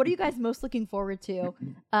away. What are you guys most looking forward to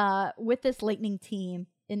with this Lightning team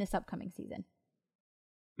in this upcoming season?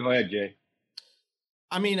 Go ahead, Jay.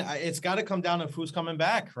 I mean, it's got to come down to who's coming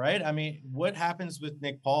back, right? I mean, what happens with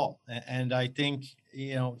Nick Paul? And I think,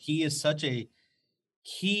 he is such a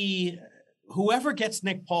key. Whoever gets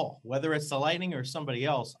Nick Paul, whether it's the Lightning or somebody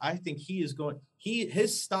else, I think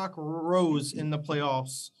his stock rose in the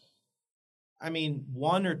playoffs. I mean,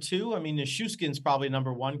 1 or 2. I mean, the Shushkin's probably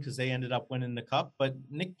number 1 because they ended up winning the cup, but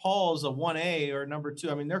Nick Paul is a 1A or number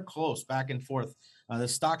 2. I mean, they're close back and forth. The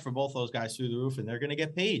stock for both those guys through the roof, and they're going to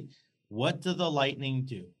get paid. What do the Lightning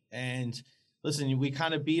do? And listen, we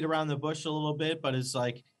kind of beat around the bush a little bit, but it's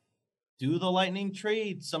like, do the Lightning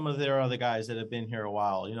trade some of their other guys that have been here a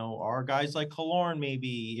while? Are guys like Killorn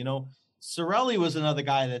maybe? Cirelli was another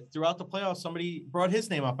guy that throughout the playoffs, somebody brought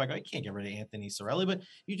his name up. I go, I can't get rid of Anthony Cirelli, but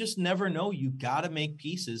you just never know. You got to make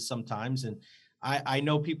pieces sometimes. And I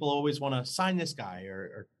know people always want to sign this guy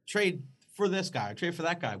or trade for this guy, or trade for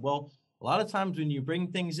that guy. Well, a lot of times when you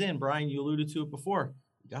bring things in, Brian, you alluded to it before,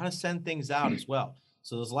 you got to send things out as well.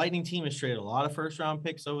 So this Lightning team has traded a lot of first-round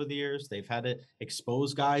picks over the years. They've had to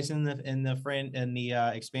expose guys in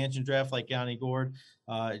the expansion draft like Yanni Gourde.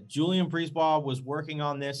 Julien Brisebois was working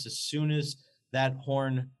on this as soon as the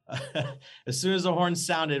horn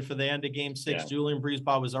sounded for the end of Game 6. Yeah. Julien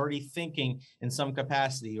Brisebois was already thinking in some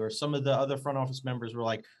capacity, or some of the other front office members were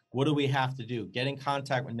like, "What do we have to do?" Get in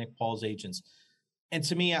contact with Nick Paul's agents. And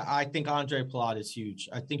to me, I think Andre Palat is huge.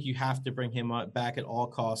 I think you have to bring him back at all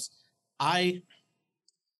costs. I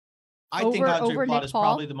think Andre Palat is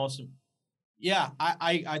probably the most. Yeah,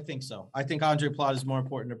 I think so. I think Andre Palat is more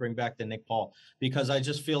important to bring back than Nick Paul, because I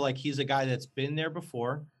just feel like he's a guy that's been there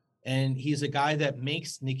before, and he's a guy that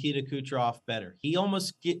makes Nikita Kucherov better. He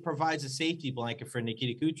almost provides a safety blanket for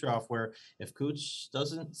Nikita Kucherov, where if Kuch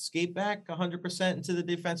doesn't skate back 100% into the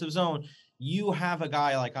defensive zone, you have a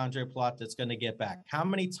guy like Andre Palat that's going to get back. How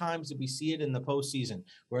many times did we see it in the postseason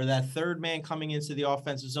where that third man coming into the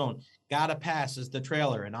offensive zone got a pass as the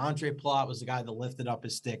trailer, and Andre Palat was the guy that lifted up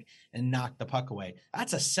his stick and knocked the puck away.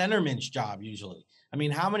 That's a centerman's job usually. I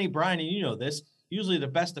mean, how many, Brian, and you know this, usually the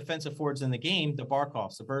best defensive forwards in the game, the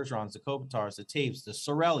Barkovs, the Bergerons, the Kopitars, the Taves, the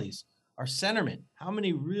Sorellis, are centermen. How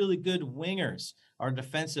many really good wingers are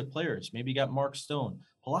defensive players? Maybe you got Mark Stone.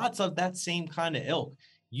 Palat's of that same kind of ilk.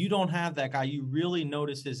 You don't have that guy. You really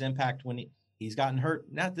notice his impact when he's gotten hurt,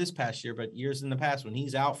 not this past year, but years in the past when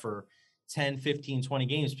he's out for 10, 15, 20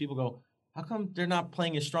 games. People go, how come they're not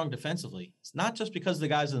playing as strong defensively? It's not just because the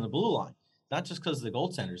guys in the blue line, not just because of the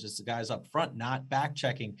goaltenders. It's the guys up front not back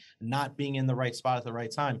checking, not being in the right spot at the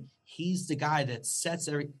right time. He's the guy that sets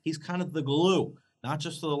he's kind of the glue, not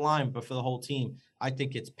just for the line, but for the whole team. I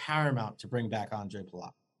think it's paramount to bring back Andre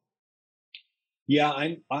Palat. Yeah,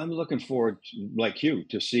 I'm looking forward, like you,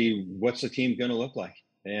 to see what's the team going to look like.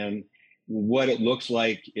 And what it looks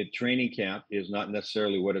like at training camp is not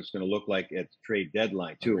necessarily what it's going to look like at the trade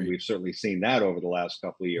deadline, too. And we've certainly seen that over the last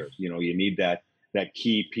couple of years. You know, you need that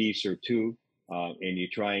key piece or two, and you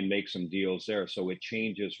try and make some deals there. So it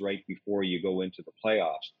changes right before you go into the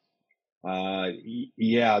playoffs.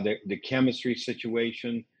 The chemistry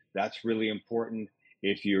situation, that's really important.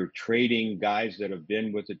 If you're trading guys that have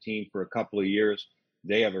been with the team for a couple of years,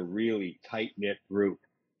 they have a really tight-knit group.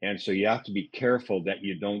 And so you have to be careful that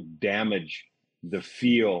you don't damage the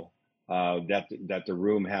feel that the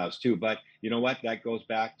room has too. But you know what? That goes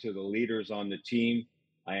back to the leaders on the team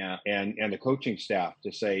and the coaching staff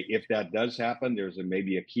to say, if that does happen, there's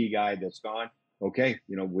maybe a key guy that's gone. Okay,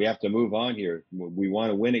 you know, we have to move on here. We want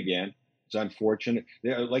to win again. It's unfortunate.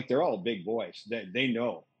 They're all big boys. They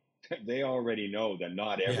know. They already know that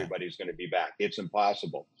not everybody's going to be back. It's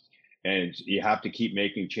impossible. And you have to keep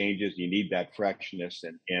making changes. You need that freshness,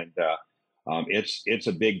 and it's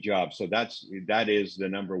a big job. So that is the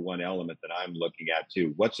number one element that I'm looking at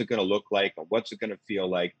too. What's it going to look like, and what's it going to feel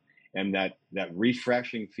like, and that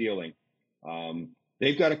refreshing feeling.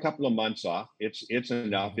 They've got a couple of months off. It's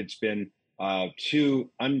enough. It's been 2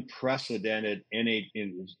 unprecedented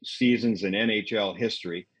seasons in NHL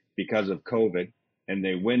history because of COVID, and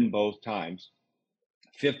they win both times.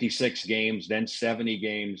 56 games, then 70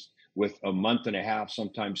 games, with a month and a half,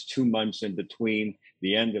 sometimes 2 months in between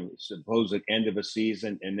the supposed end of a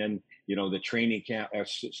season, and then, you know, the training camp,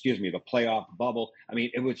 the playoff bubble. I mean,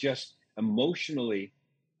 it was just emotionally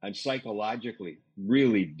and psychologically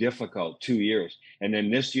really difficult 2 years. And then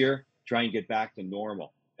this year, try and get back to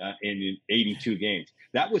normal in 82 games.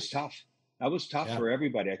 That was tough. That was tough for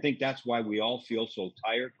everybody. I think that's why we all feel so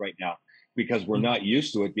tired right now, because we're not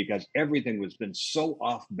used to it, because everything has been so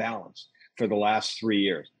off balance for the last 3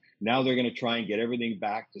 years. Now they're going to try and get everything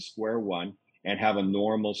back to square one and have a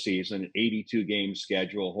normal season, 82 game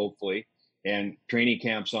schedule, hopefully, and training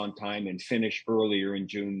camps on time and finish earlier in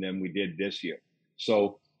June than we did this year.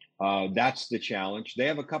 So that's the challenge. They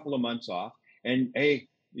have a couple of months off, and hey,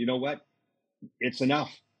 you know what? It's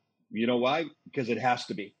enough. You know why? Because it has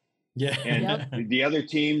to be. Yeah. And the other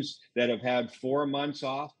teams that have had 4 months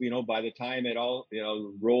off, you know, by the time it all, you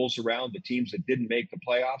know, rolls around, the teams that didn't make the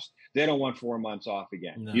playoffs, they don't want 4 months off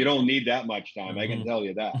again. No. You don't need that much time. I can tell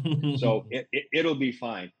you that. So it'll be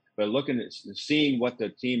fine. But seeing what the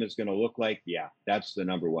team is going to look like, that's the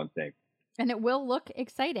number one thing. And it will look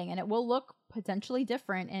exciting, and it will look potentially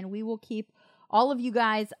different. And we will keep all of you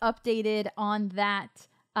guys updated on that.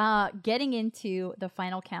 Getting into the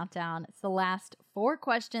final countdown. It's the last 4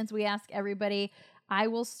 questions we ask everybody. I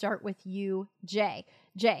will start with you, Jay.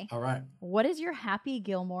 Jay. All right. What is your Happy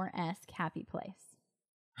Gilmore-esque happy place?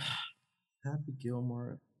 Happy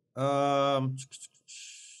Gilmore.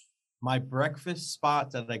 My breakfast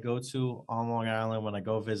spot that I go to on Long Island when I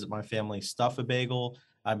go visit my family, Stuff-A-Bagel.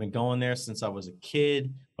 I've been going there since I was a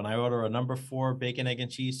kid. When I order a number 4 bacon, egg, and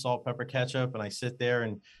cheese, salt, pepper, ketchup, and I sit there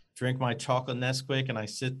and drink my chocolate Nesquik, and I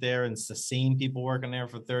sit there, and it's the same people working there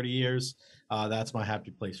for 30 years. That's my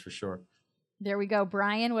happy place for sure. There we go.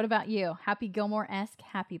 Brian, what about you? Happy Gilmore-esque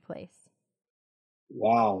happy place.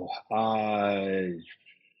 Wow.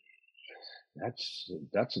 That's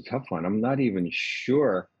a tough one. I'm not even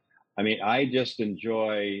sure. I mean, I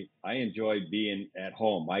enjoy being at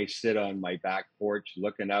home. I sit on my back porch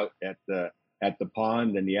looking out at the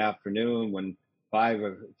pond in the afternoon when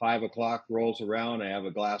 5 o'clock rolls around. I have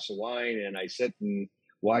a glass of wine and I sit and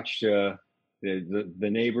watch the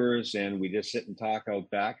neighbors, and we just sit and talk out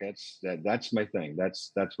back. That's my thing.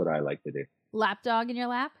 That's what I like to do. Lapdog in your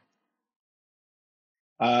lap?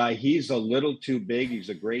 He's a little too big. He's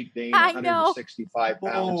a Great Dane, I 165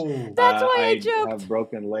 pounds. That's why I joked. Have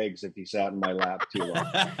broken legs if he sat in my lap too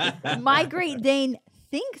long. My Great Dane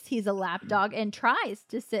thinks he's a lapdog and tries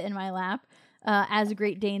to sit in my lap. as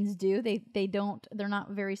Great Danes do. They're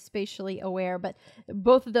not very spatially aware, but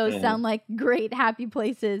both of those sound like great, happy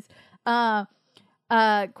places.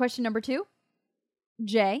 Question number 2,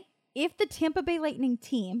 Jay, if the Tampa Bay Lightning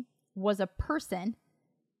team was a person,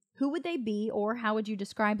 who would they be, or how would you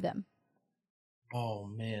describe them? Oh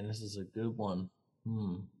man, this is a good one.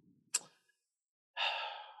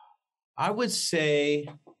 I would say,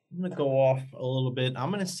 I'm going to go off a little bit.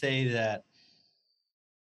 I'm going to say that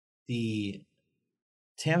the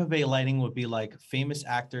Tampa Bay Lightning would be like famous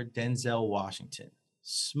actor Denzel Washington.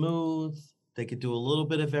 Smooth. They could do a little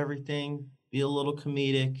bit of everything, be a little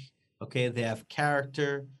comedic. Okay, they have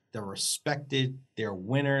character. They're respected. They're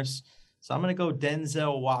winners. So I'm going to go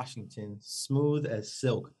Denzel Washington, smooth as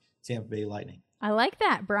silk, Tampa Bay Lightning. I like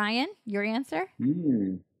that. Brian, your answer?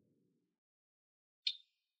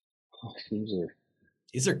 Oh,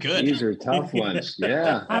 these are good. These are tough ones.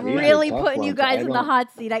 Yeah. I'm really putting you guys in the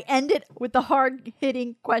hot seat. I end it with the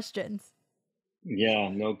hard-hitting questions. Yeah,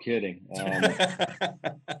 no kidding.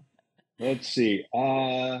 Let's see.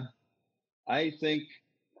 I think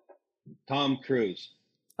Tom Cruise.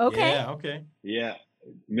 Okay. Yeah, okay. Yeah.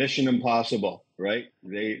 Mission Impossible, right?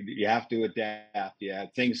 You have to adapt. Yeah,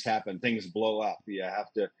 things happen, things blow up. You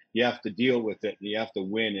have to deal with it, and you have to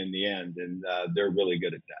win in the end. And they're really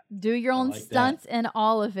good at that. Do your own stunts and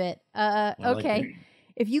all of it. Okay,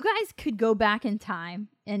 if you guys could go back in time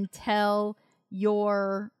and tell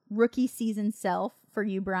your rookie season self, for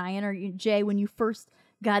you, Brian, or you, Jay, when you first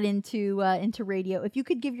got into radio, if you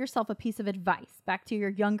could give yourself a piece of advice back to your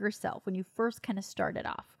younger self when you first kind of started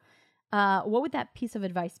off, what would that piece of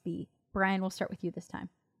advice be? Brian, we'll start with you this time.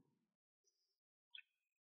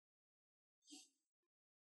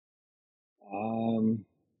 A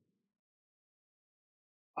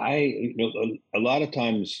lot of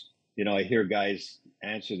times, I hear guys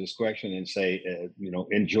answer this question and say,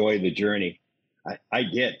 enjoy the journey. I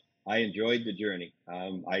did. I enjoyed the journey.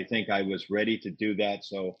 I think I was ready to do that.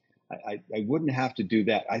 So I wouldn't have to do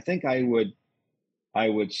that. I think I would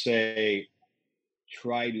say,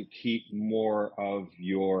 try to keep more of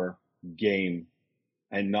your game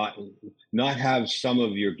and not have some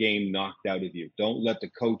of your game knocked out of you. Don't let the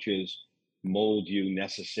coaches mold you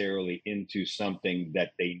necessarily into something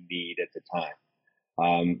that they need at the time.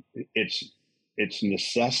 It's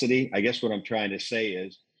necessity. I guess what I'm trying to say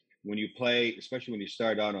is, when you play, especially when you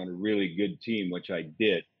start out on a really good team, which I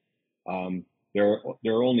did, there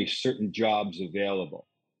are only certain jobs available.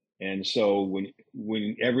 And so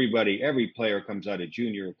when every player comes out of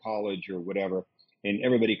junior or college or whatever, and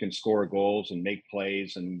everybody can score goals and make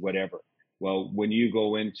plays and whatever. Well, when you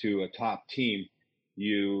go into a top team,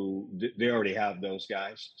 they already have those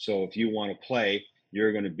guys. So if you want to play,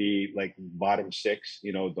 you're going to be like bottom six,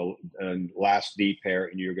 the last D pair,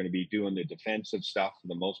 and you're going to be doing the defensive stuff for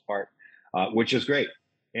the most part, which is great.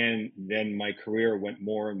 And then my career went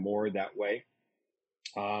more and more that way.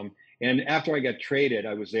 And after I got traded,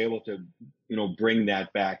 I was able to, bring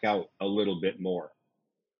that back out a little bit more.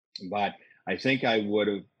 But I think I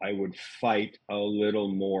would fight a little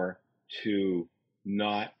more to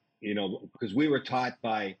not, because we were taught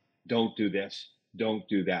by, don't do this, don't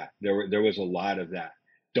do that. There was a lot of that.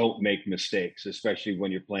 Don't make mistakes, especially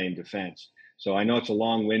when you're playing defense. So I know it's a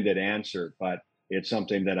long-winded answer, but it's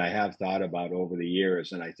something that I have thought about over the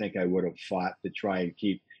years. And I think I would have fought to try and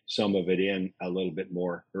keep some of it in a little bit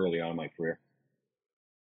more early on in my career.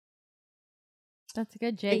 That's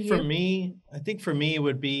good, Jay. I think for me, it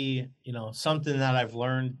would be, something that I've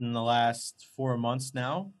learned in the last 4 months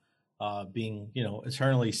now, being,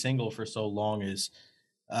 eternally single for so long, is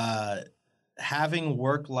having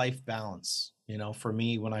work-life balance. For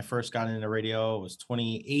me, when I first got into radio, I was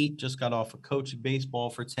 28, just got off of coaching baseball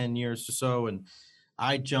for 10 years or so. And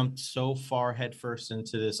I jumped so far headfirst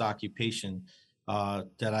into this occupation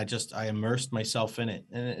that I immersed myself in it.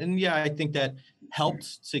 And yeah, I think that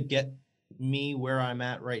helped to get me where I'm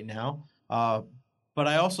at right now. But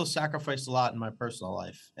I also sacrificed a lot in my personal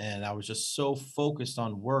life. And I was just so focused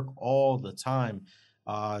on work all the time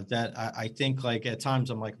that I think, like, at times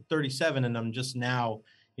I'm like 37 and I'm just now,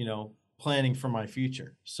 planning for my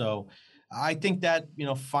future. So I think that,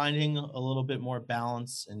 finding a little bit more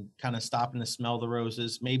balance and kind of stopping to smell the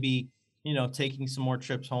roses, maybe, taking some more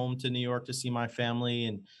trips home to New York to see my family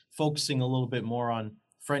and focusing a little bit more on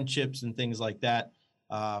friendships and things like that.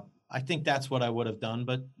 I think that's what I would have done.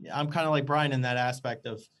 But I'm kind of like Brian in that aspect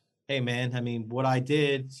of, hey, man, I mean, what I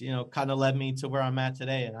did, kind of led me to where I'm at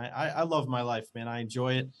today. And I love my life, man. I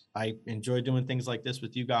enjoy it. I enjoy doing things like this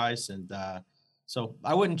with you guys. And so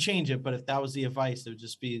I wouldn't change it. But if that was the advice, it would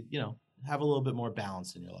just be, have a little bit more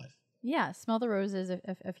balance in your life. Yeah. Smell the roses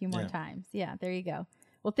a few more times. Yeah. There you go.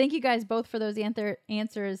 Well, thank you guys both for those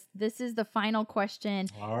answers. This is the final question.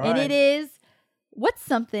 All right. And it is, what's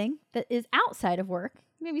something that is outside of work?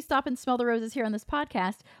 Maybe stop and smell the roses here on this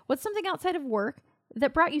podcast. What's something outside of work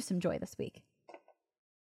that brought you some joy this week?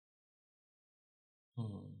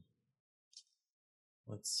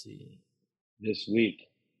 Let's see. This week.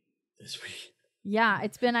 Yeah,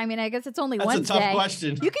 it's been, I guess it's only That's Wednesday. a tough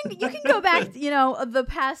question. You can go back, the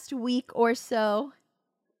past week or so.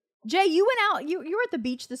 Jay, you went out, you were at the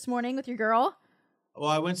beach this morning with your girl. Well,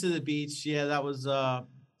 I went to the beach. Yeah, that was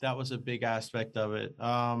a big aspect of it.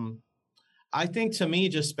 I think to me,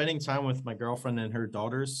 just spending time with my girlfriend and her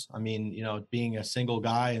daughters. I mean, being a single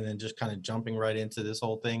guy and then just kind of jumping right into this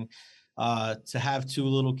whole thing, to have two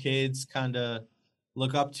little kids kind of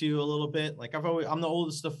look up to you a little bit. Like I'm the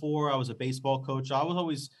oldest of four. I was a baseball coach. I was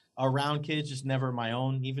always around kids, just never my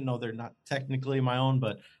own, even though they're not technically my own,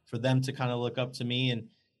 but for them to kind of look up to me, and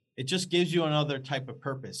it just gives you another type of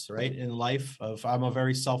purpose, right? In life I'm a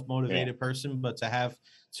very self-motivated person, but to have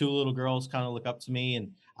two little girls kind of look up to me,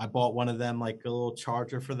 and I bought one of them like a little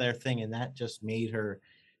charger for their thing, and that just made her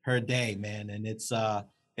day, man. And it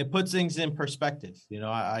puts things in perspective.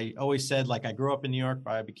 I always said, like, I grew up in New York,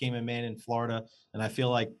 but I became a man in Florida. And I feel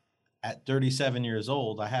like at 37 years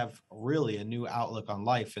old, I have really a new outlook on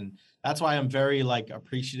life. And that's why I'm very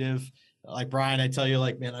appreciative. Like Brian, I tell you,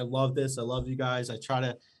 like, man, I love this. I love you guys. I try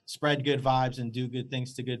to spread good vibes and do good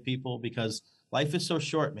things to good people, because life is so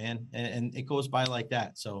short, man. And it goes by like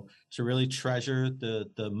that. So to really treasure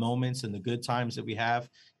the moments and the good times that we have,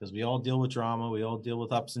 because we all deal with drama. We all deal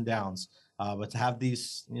with ups and downs. But to have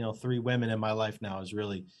these, three women in my life now has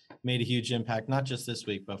really made a huge impact, not just this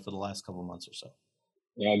week, but for the last couple of months or so.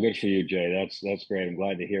 Yeah, good for you, Jay. That's great. I'm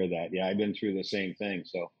glad to hear that. Yeah, I've been through the same thing,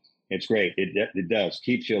 so it's great. It does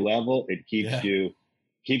keeps you level. It keeps you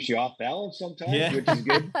off balance sometimes, which is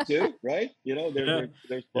good too, right?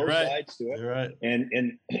 There's both sides to it. You're right.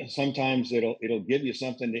 And sometimes it'll give you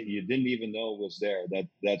something that you didn't even know was there.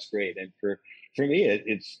 That's great. And for me,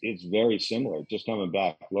 it's very similar. Just coming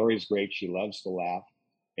back, Lori's great. She loves to laugh,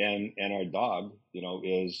 and our dog,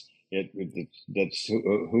 that's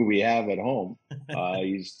who we have at home.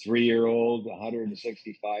 He's 3-year-old,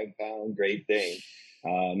 165-pound Great Dane,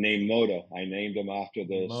 named Moto. I named him after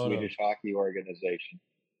the Swedish hockey organization.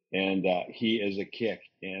 And he is a kick,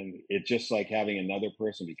 and it's just like having another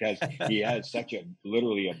person, because he has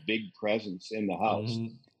literally a big presence in the house.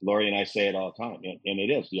 Mm-hmm. Lori and I say it all the time, and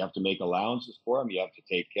it is. You have to make allowances for him. You have to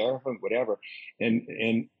take care of him, whatever.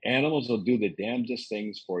 And animals will do the damnedest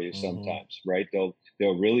things for you sometimes, right? They'll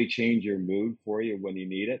really change your mood for you when you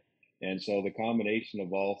need it. And so the combination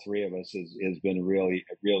of all three of us has been really,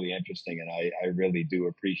 really interesting. And I really do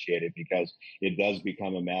appreciate it, because it does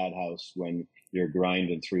become a madhouse when you're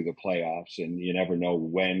grinding through the playoffs and you never know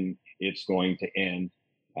when it's going to end.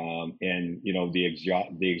 And the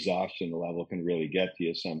exhaustion level can really get to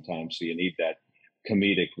you sometimes. So you need that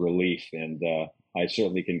comedic relief. And I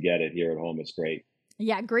certainly can get it here at home. It's great.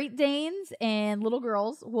 Yeah, Great Danes and little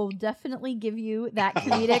girls will definitely give you that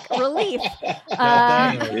comedic relief.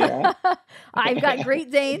 I've got Great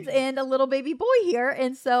Danes and a little baby boy here,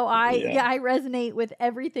 and so I resonate with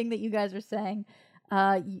everything that you guys are saying.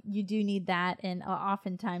 You do need that, and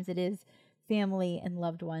oftentimes it is family and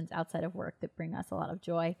loved ones outside of work that bring us a lot of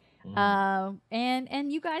joy.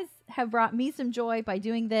 And you guys have brought me some joy by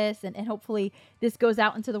doing this, and hopefully this goes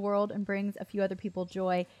out into the world and brings a few other people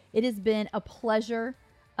joy. It has been a pleasure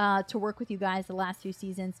to work with you guys the last few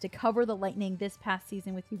seasons, to cover the Lightning this past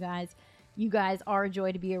season with you guys. You guys are a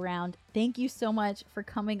joy to be around. Thank you so much for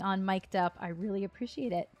coming on Mic'd Up. I really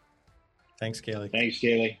appreciate it. Thanks, Kailey. Thanks,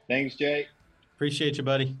 Kailey. Thanks, Jay. Appreciate you,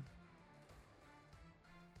 buddy.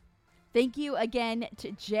 Thank you again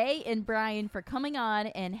to Jay and Brian for coming on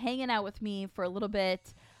and hanging out with me for a little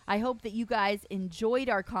bit. I hope that you guys enjoyed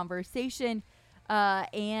our conversation,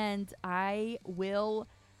 and I will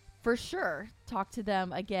for sure talk to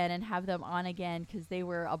them again and have them on again, because they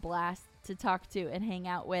were a blast to talk to and hang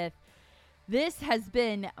out with. This has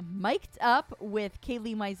been Mic'd Up with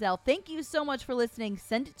Kailey Mizelle. Thank you so much for listening.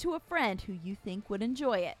 Send it to a friend who you think would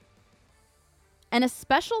enjoy it. And a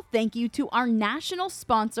special thank you to our national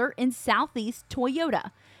sponsor in Southeast,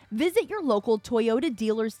 Toyota. Visit your local Toyota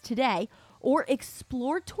dealers today or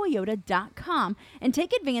exploretoyota.com and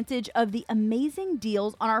take advantage of the amazing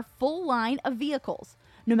deals on our full line of vehicles.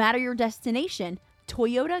 No matter your destination,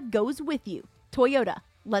 Toyota goes with you. Toyota,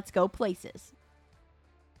 let's go places.